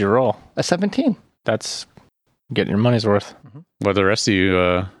say, what did you roll? a 17. That's getting your money's worth. What the rest of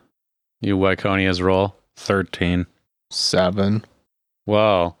you Wyconias roll? 13. 7.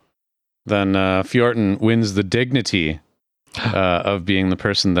 Well, then Fjorton wins the dignity of being the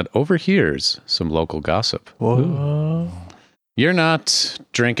person that overhears some local gossip. Whoa. You're not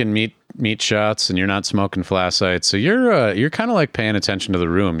drinking meat shots and you're not smoking Flacite, so you're kind of like paying attention to the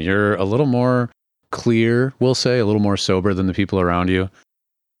room. You're a little more clear, we'll say, a little more sober than the people around you.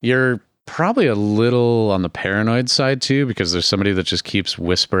 You're probably a little on the paranoid side too, because there's somebody that just keeps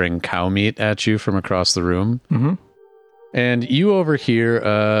whispering cow meat at you from across the room. Mm-hmm. And you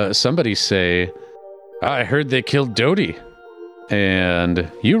overhear somebody say, I heard they killed Doty.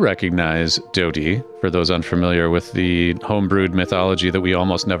 And you recognize Doty, for those unfamiliar with the homebrewed mythology that we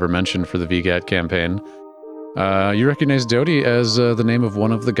almost never mentioned for the VGAT campaign. You recognize Doty as the name of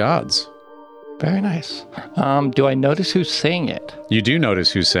one of the gods. Very nice. Do I notice who's saying it? You do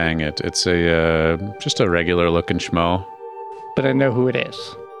notice who's saying it. It's just a regular looking schmo. But I know who it is.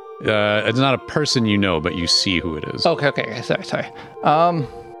 It's not a person you know, but you see who it is. Okay. Sorry.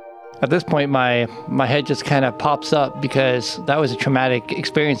 At this point, my head just kind of pops up because that was a traumatic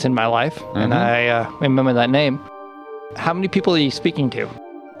experience in my life, and I remember that name. How many people are you speaking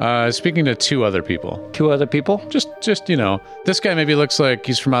to? Speaking to 2 other people. 2 other people? Just this guy maybe looks like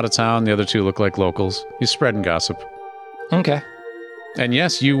he's from out of town. The other 2 look like locals. He's spreading gossip. Okay. And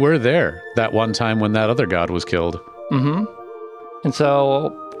yes, you were there that one time when that other god was killed. Mm-hmm. And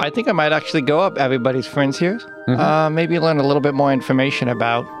so I think I might actually go up everybody's friends here. Maybe learn a little bit more information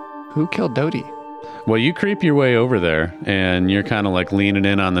about who killed Doty. Well, you creep your way over there, and you're kind of like leaning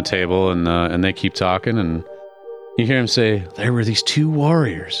in on the table, and they keep talking, and you hear him say, there were these 2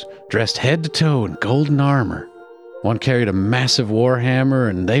 warriors, dressed head to toe in golden armor. One carried a massive war hammer,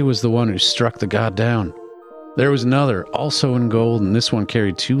 and they was the one who struck the god down. There was another, also in gold, and this one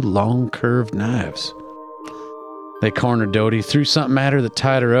carried 2 long curved knives. They cornered Doty, threw something at her that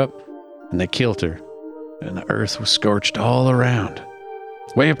tied her up, and they killed her. And the earth was scorched all around.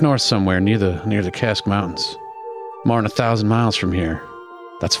 Way up north somewhere, near the Kask Mountains. More than 1,000 miles from here.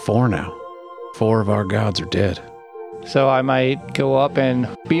 That's 4 now. 4 of our gods are dead. So I might go up and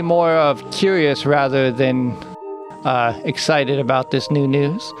be more of curious rather than excited about this new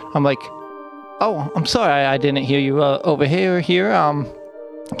news. I'm like, oh, I'm sorry I didn't hear you over here.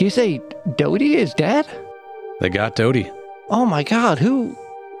 Do you say Doty is dead? They got Doty. Oh my god,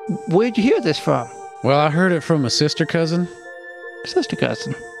 where'd you hear this from? Well, I heard it from a sister cousin. Sister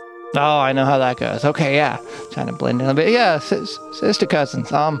cousin. Oh, I know how that goes. Okay, yeah. Trying to blend in a bit. Yeah, sister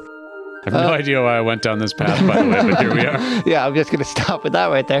cousins. I have no idea why I went down this path, by the way, but here we are. Yeah, I'm just going to stop with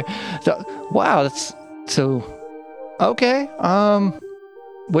that right there. So, wow, okay.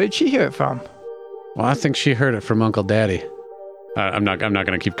 Where'd she hear it from? Well, I think she heard it from Uncle Daddy. I'm not going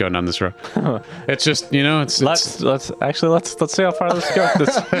to keep going down this road. It's just, let's see how far this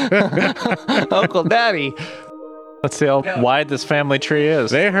goes. Uncle Daddy. Let's see how wide this family tree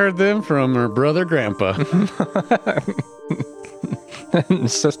is. They heard them from her brother Grandpa.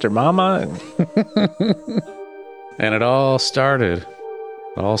 Sister Mama. And it all started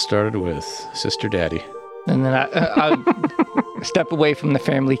with Sister Daddy. And then I step away from the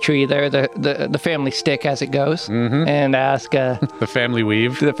family tree there, the family stick as it goes, and ask... the family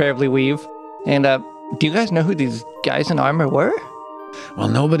weave. The family weave. And do you guys know who these guys in armor were? Well,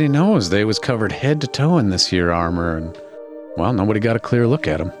 nobody knows. They was covered head to toe in this here armor, and, well, nobody got a clear look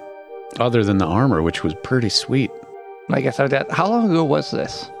at them. Other than the armor, which was pretty sweet. I guess how long ago was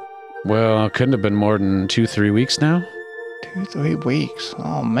this? Well, it couldn't have been more than 2-3 weeks now. 2-3 weeks.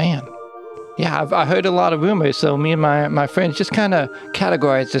 Oh, man. Yeah, I heard a lot of rumors, so me and my friends just kind of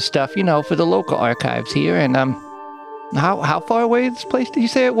categorized this stuff, for the local archives here, and How far away this place did you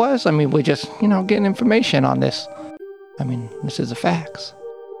say it was? I mean, we're just, getting information on this. I mean, this is the facts.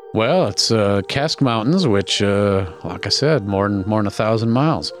 Well, it's Cask Mountains, which, like I said, more than 1,000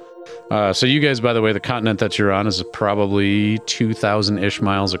 miles. So you guys, by the way, the continent that you're on is probably 2,000-ish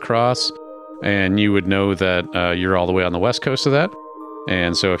miles across, and you would know that you're all the way on the west coast of that.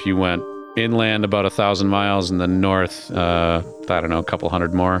 And so if you went inland about 1,000 miles and then north, I don't know, a couple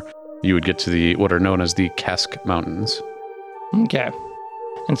hundred more, you would get to what are known as the Cask Mountains. Okay.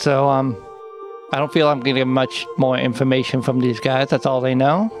 And so, I don't feel I'm going to get much more information from these guys. That's all they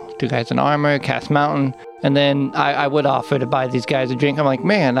know. 2 guys in armor, Cask Mountain. And then I would offer to buy these guys a drink. I'm like,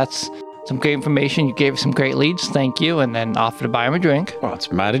 man, that's some great information. You gave us some great leads. Thank you. And then offer to buy them a drink. Well,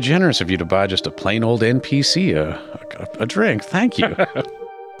 it's mighty generous of you to buy just a plain old NPC a drink. Thank you.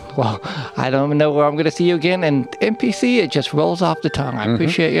 Well, I don't even know where I'm going to see you again. And NPC, it just rolls off the tongue. I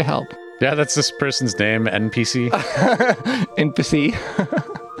appreciate your help. Yeah, that's this person's name, NPC.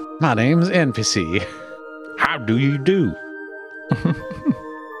 NPC. My name's NPC. How do you do?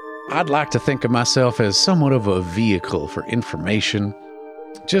 I'd like to think of myself as somewhat of a vehicle for information.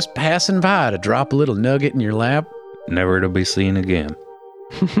 Just passing by to drop a little nugget in your lap. Never to be seen again.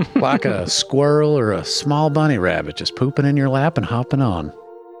 Like a squirrel or a small bunny rabbit just pooping in your lap and hopping on.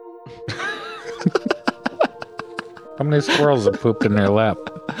 How many squirrels have pooped in their lap?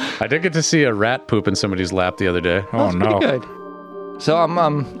 I did get to see a rat poop in somebody's lap the other day. Oh, That's no. pretty good. So I'm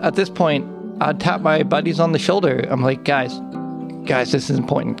at this point, I'd tap my buddies on the shoulder. I'm like, guys, this is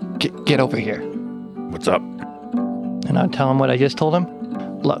important. Get over here. What's up? And I'd tell them what I just told them.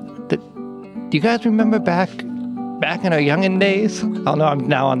 Look, do you guys remember back in our youngin' days? Oh no, I'm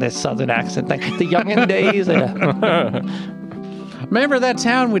now on this southern accent thing. The youngin' days. Remember that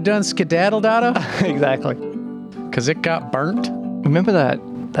town we done skedaddled out of? Exactly. Because it got burnt? Remember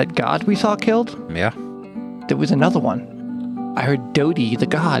that god we saw killed? Yeah. There was another one. I heard Dodie, the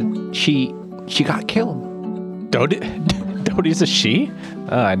god, she got killed. Dodie's a she?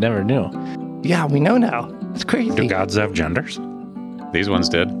 Oh, I never knew. Yeah, we know now. It's crazy. Do gods have genders? These ones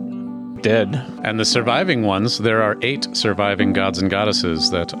did. Did. And the surviving ones, there are 8 surviving gods and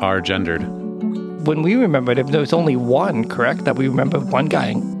goddesses that are gendered. When we remembered it, there was only one, correct? That we remember one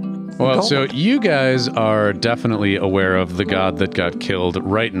guy. Well, so you guys are definitely aware of the god that got killed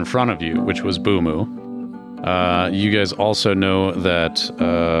right in front of you, which was Boomoo. You guys also know that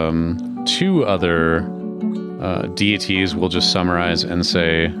 2 other deities, we'll just summarize and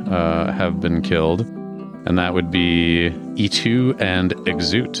say, have been killed. And that would be E2 and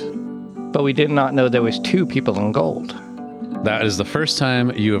Exute. But we did not know there was 2 people in gold. That is the first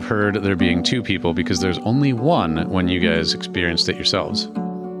time you have heard there being 2 people, because there's only one when you guys experienced it yourselves.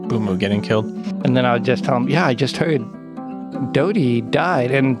 Boomoo getting killed. And then I would just tell him, yeah, I just heard Dodie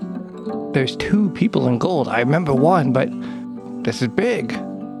died, and there's 2 people in gold. I remember one, but this is big.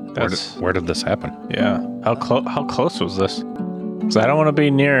 Where did this happen? Yeah. How close was this? Because I don't want to be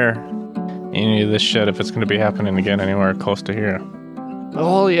near any of this shit if it's going to be happening again anywhere close to here.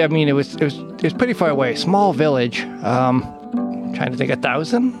 Oh, yeah, I mean, it was pretty far away. Small village. Trying to think,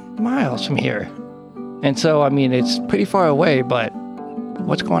 1,000 miles from here. And so, I mean, it's pretty far away, but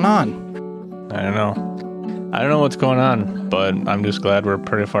what's going on? I don't know. I don't know what's going on, but I'm just glad we're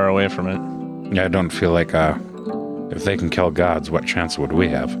pretty far away from it. Yeah, I don't feel like if they can kill gods, what chance would we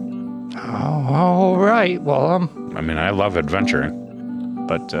have? Oh, all right. Well, I mean, I love adventuring,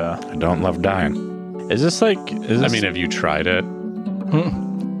 but I don't love dying. Is this like? I mean, have you tried it?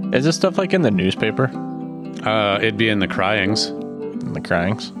 Is this stuff like in the newspaper? It'd be in the Cryings. In the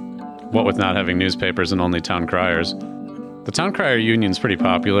Cryings? What with not having newspapers and only town criers. The town crier union's pretty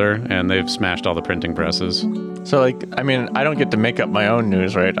popular, and they've smashed all the printing presses. So, like, I mean, I don't get to make up my own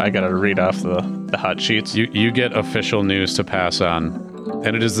news, right? I gotta read off the hot sheets. You get official news to pass on,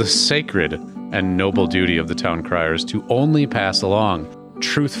 and it is the sacred and noble duty of the town criers to only pass along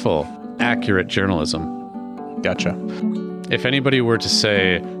truthful, accurate journalism. Gotcha. If anybody were to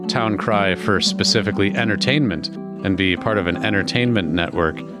say town cry for specifically entertainment and be part of an entertainment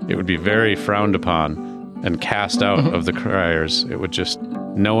network, it would be very frowned upon and cast out of the criers. It would just,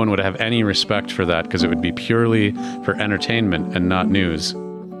 no one would have any respect for that, because it would be purely for entertainment and not news.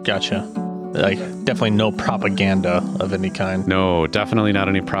 Gotcha. Like, definitely no propaganda of any kind. No, definitely not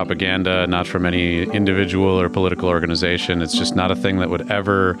any propaganda, not from any individual or political organization. It's just not a thing that would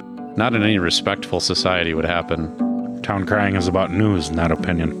ever, not in any respectful society, would happen. Town crying is about news, not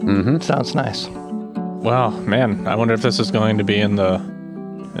opinion. Mm-hmm. sounds nice. Well, man, I wonder if this is going to be in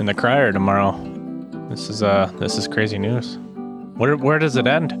the crier tomorrow. This is crazy news. Where does it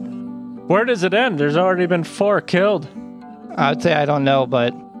end? Where does it end? There's already been 4 killed. I would say I don't know,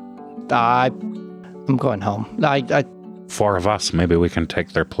 but I'm going home. 4 of us. Maybe we can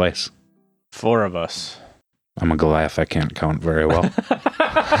take their place. 4 of us. I'm a Goliath. I can't count very well.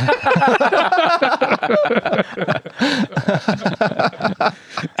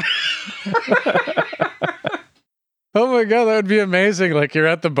 Oh my god, that would be amazing. Like, you're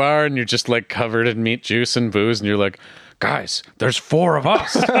at the bar and you're just like covered in meat juice and booze, and you're like, guys, there's 4 of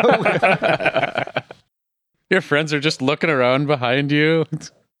us. Your friends are just looking around behind you.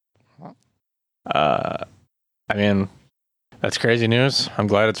 I mean, that's crazy news. I'm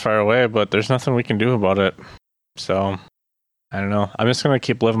glad it's far away, but there's nothing we can do about it. So, I don't know. I'm just going to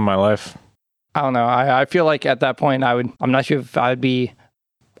keep living my life. I don't know. I feel like at that point I'm not sure if I'd be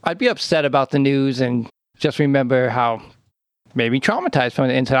upset about the news and just remember how maybe traumatized from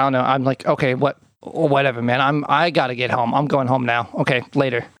the incident. I don't know. I'm like, okay, whatever, man. I got to get home. I'm going home now. Okay,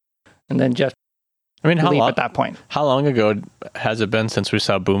 later. And then just leave at that point. How long ago has it been since we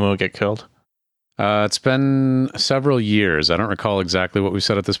saw Boomo get killed? It's been several years. I don't recall exactly what we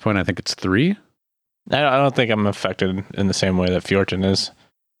said at this point. I think it's 3. I don't think I'm affected in the same way that Fjorton is.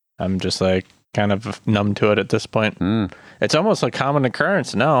 I'm just like kind of numb to it at this point. It's almost a common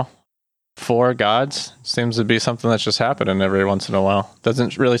occurrence now. 4 gods seems to be something that's just happening every once in a while.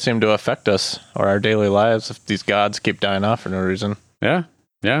 Doesn't really seem to affect us or our daily lives if these gods keep dying off for no reason. Yeah.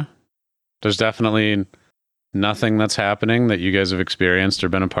 There's definitely nothing that's happening that you guys have experienced or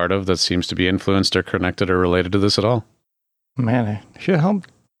been a part of that seems to be influenced or connected or related to this at all. Man, I sure hope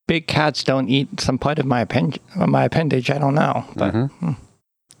big cats don't eat some part of my appendage. I don't know. But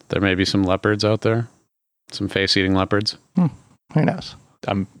there may be some leopards out there. Some face-eating leopards. Who knows?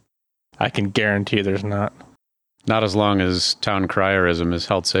 I can guarantee there's not. Not as long as town crierism is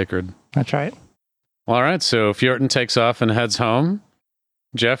held sacred. That's right. Well, all right, so Fjorton takes off and heads home.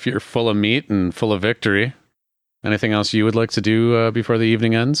 Jeff, you're full of meat and full of victory. Anything else you would like to do before the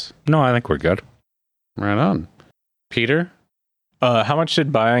evening ends? No, I think we're good. Right on. Peter? How much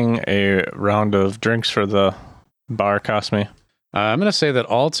did buying a round of drinks for the bar cost me? I'm going to say that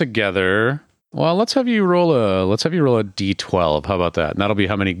altogether, well, let's have you roll a D12. How about that? And that'll be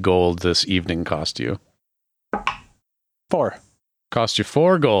how many gold this evening cost you. 4. Cost you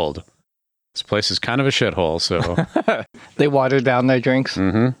 4 gold. This place is kind of a shithole, so They watered down their drinks.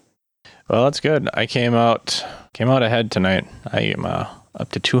 Mm-hmm. Well, that's good. I came out ahead tonight. I am up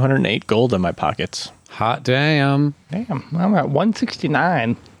to 208 gold in my pockets. Hot damn. Damn, I'm at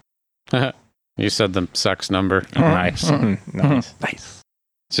 169. You said the sex number. Nice. Nice.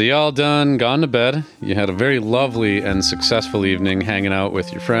 So y'all done, gone to bed. You had a very lovely and successful evening hanging out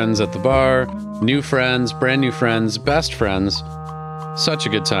with your friends at the bar. New friends, brand new friends, best friends. Such a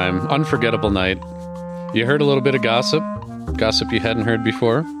good time. Unforgettable night. You heard a little bit of gossip. Gossip you hadn't heard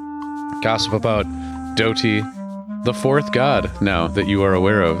before. Gossip about Doti, the 4th god now that you are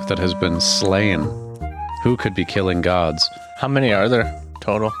aware of that has been slain. Who could be killing gods? How many are there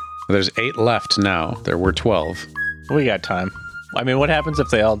total? There's 8 left now. There were 12. We got time. I mean, what happens if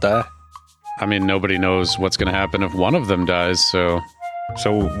they all die? I mean, nobody knows what's going to happen if one of them dies, so...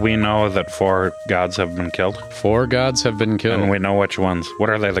 So we know that 4 gods have been killed? 4 gods have been killed. And we know which ones. What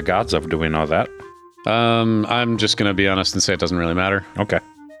are they the gods of? Do we know that? I'm just going to be honest and say it doesn't really matter. Okay.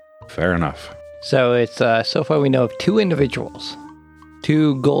 Fair enough. So it's so far we know of 2 individuals.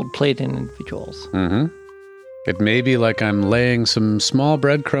 2 gold-plated individuals. Mm-hmm. It may be like I'm laying some small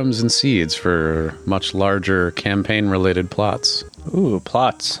breadcrumbs and seeds for much larger campaign-related plots. Ooh,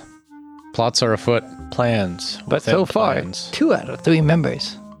 plots. Plots are afoot. Plans. But so far, plans. 2 out of 3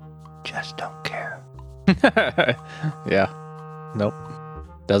 members just don't care. Yeah. Nope.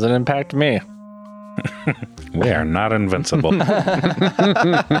 Doesn't impact me. We are not invincible.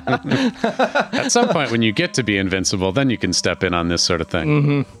 At some point, when you get to be invincible, then you can step in on this sort of thing.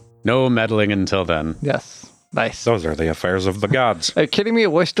 Mm-hmm. No meddling until then. Yes. Nice. Those are the affairs of the gods. Are you kidding me?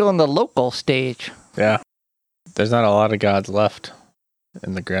 We're still in the local stage. Yeah. There's not a lot of gods left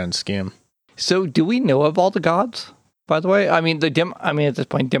in the grand scheme. So do we know of all the gods, by the way? I mean, at this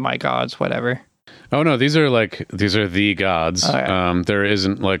point, demigods, whatever. Oh, no, these are the gods. Oh, yeah. There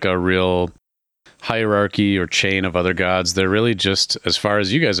isn't like a real hierarchy or chain of other gods. They're really just, as far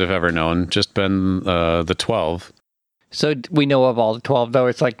as you guys have ever known, just been the 12. So we know of all the 12, though.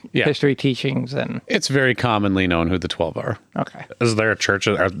 It's like Yeah. history teachings and... It's very commonly known who the 12 are. Okay. Is there a church?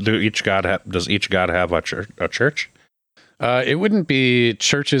 Does each god have a church? It wouldn't be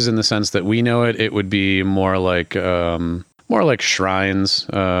churches in the sense that we know it. It would be more like shrines.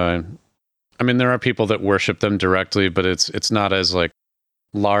 I mean, there are people that worship them directly, but it's not as like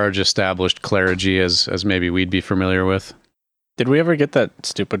large established clergy as maybe we'd be familiar with. Did we ever get that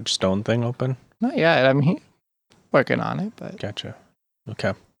stupid stone thing open? Not yet. I mean, he's working on it, but... Gotcha.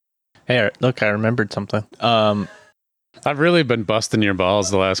 Okay. Hey, look, I remembered something. I've really been busting your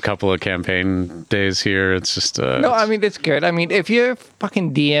balls the last couple of campaign days here. It's just No, I mean, it's good. I mean, if you're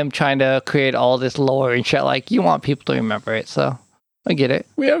fucking DM trying to create all this lore and shit, like, you want people to remember it, so I get it.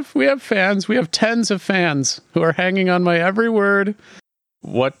 we have fans. We have tens of fans who are hanging on my every word.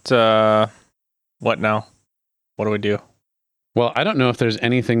 What now? What do we do? Well, I don't know if there's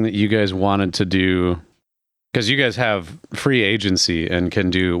anything that you guys wanted to do, because you guys have free agency and can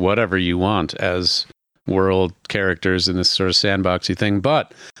do whatever you want as world characters in this sort of sandboxy thing.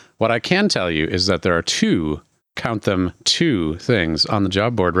 But what I can tell you is that there are two things on the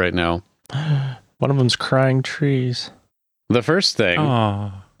job board right now. One of them's crying trees. The first thing,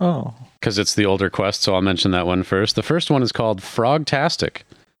 Oh. because it's the older quest, so I'll mention that one first. The first one is called Frogtastic,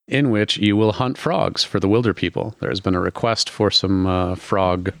 in which you will hunt frogs for the Wilder people. There has been a request for some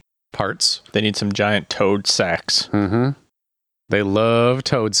frog parts. They need some giant toad sacks. Mm-hmm. They love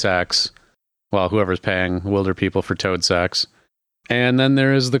toad sacks. Well, whoever's paying Wilder people for toad sacks. And then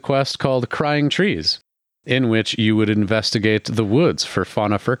there is the quest called Crying Trees, in which you would investigate the woods for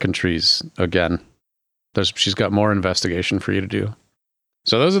fauna firkin trees again. She's got more investigation for you to do.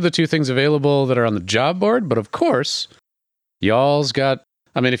 So those are the two things available that are on the job board. But of course, y'all's got...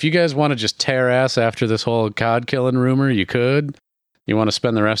 I mean, if you guys want to just tear ass after this whole cod killing rumor, you could. You want to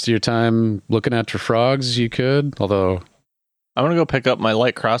spend the rest of your time looking after frogs, you could. Although... I'm going to go pick up my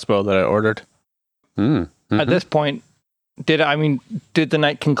light crossbow that I ordered. At this point, did the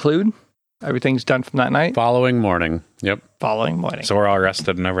night conclude? Everything's done from that night? Following morning. Yep. Following morning. So we're all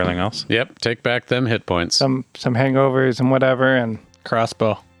rested and everything else? Yep. Take back them hit points. Some hangovers and whatever, and...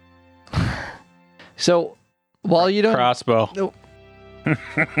 Crossbow. So, while you don't... Crossbow. No.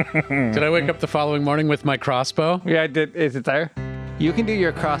 Did I wake up the following morning with my crossbow? Yeah, I did. Is it there? You can do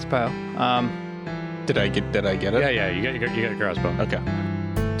your crossbow. Did I get it? Yeah, you got a crossbow. Okay.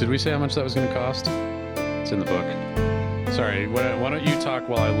 Did we say how much that was going to cost? It's in the book. Sorry, why don't you talk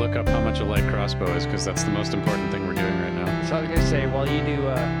while I look up how much a light crossbow is, because that's the most important thing we're doing right now. So I was going to say, while you do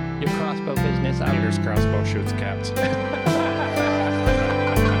your crossbow business... Peter's crossbow shoots cats. Say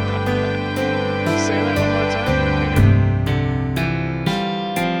that one more time.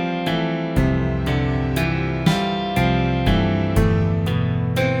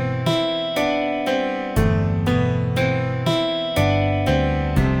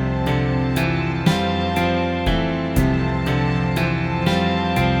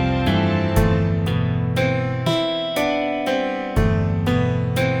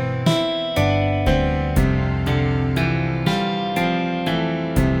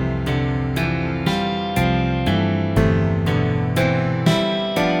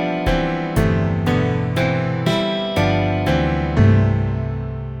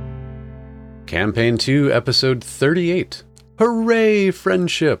 Campaign 2, Episode 38, Hooray,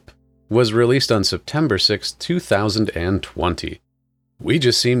 Friendship, was released on September 6, 2020. We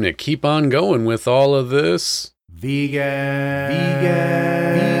just seem to keep on going with all of this. Vegan,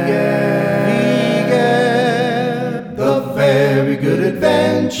 the very good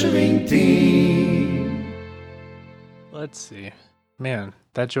adventuring team. Let's see. Man,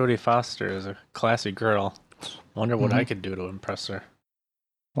 that Jodie Foster is a classy girl. Wonder what I could do to impress her.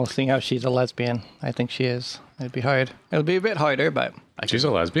 Well, seeing how she's a lesbian, I think she is. It'd be hard. It'll be a bit harder, but... She's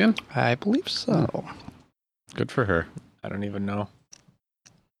a lesbian? I believe so. Good for her. I don't even know.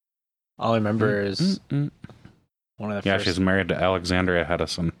 All I remember is one of the Yeah, first... she's married to Alexandria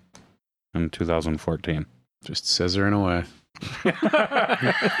Hedison in 2014. Just scissoring away.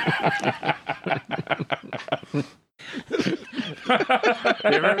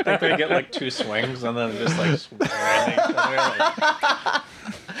 You ever think they get like two swings and then just like smash each other?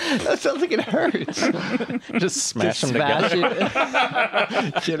 That sounds like it hurts. Just smash them Smash together.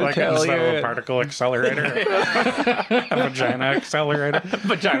 it. Like instead of a particle accelerator, a vagina accelerator.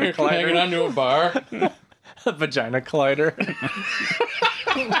 Vagina collider. Hanging onto a bar. A vagina collider.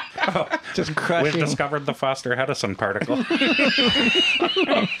 Just crushing. We've discovered the Foster Hedison particle.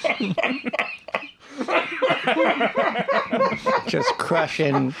 Just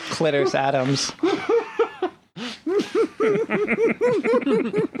crushing clitoris atoms.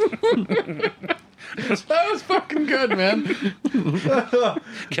 That was fucking good, man.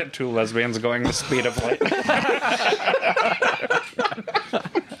 Get two lesbians going the speed of light.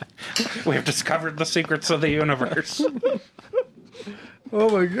 We've discovered the secrets of the universe. Oh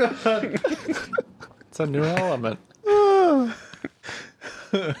my god. It's a new element.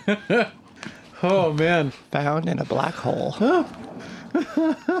 Oh man. Found in a black hole.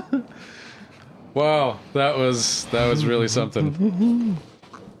 Wow, that was really something.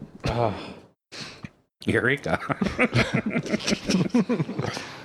 Eureka.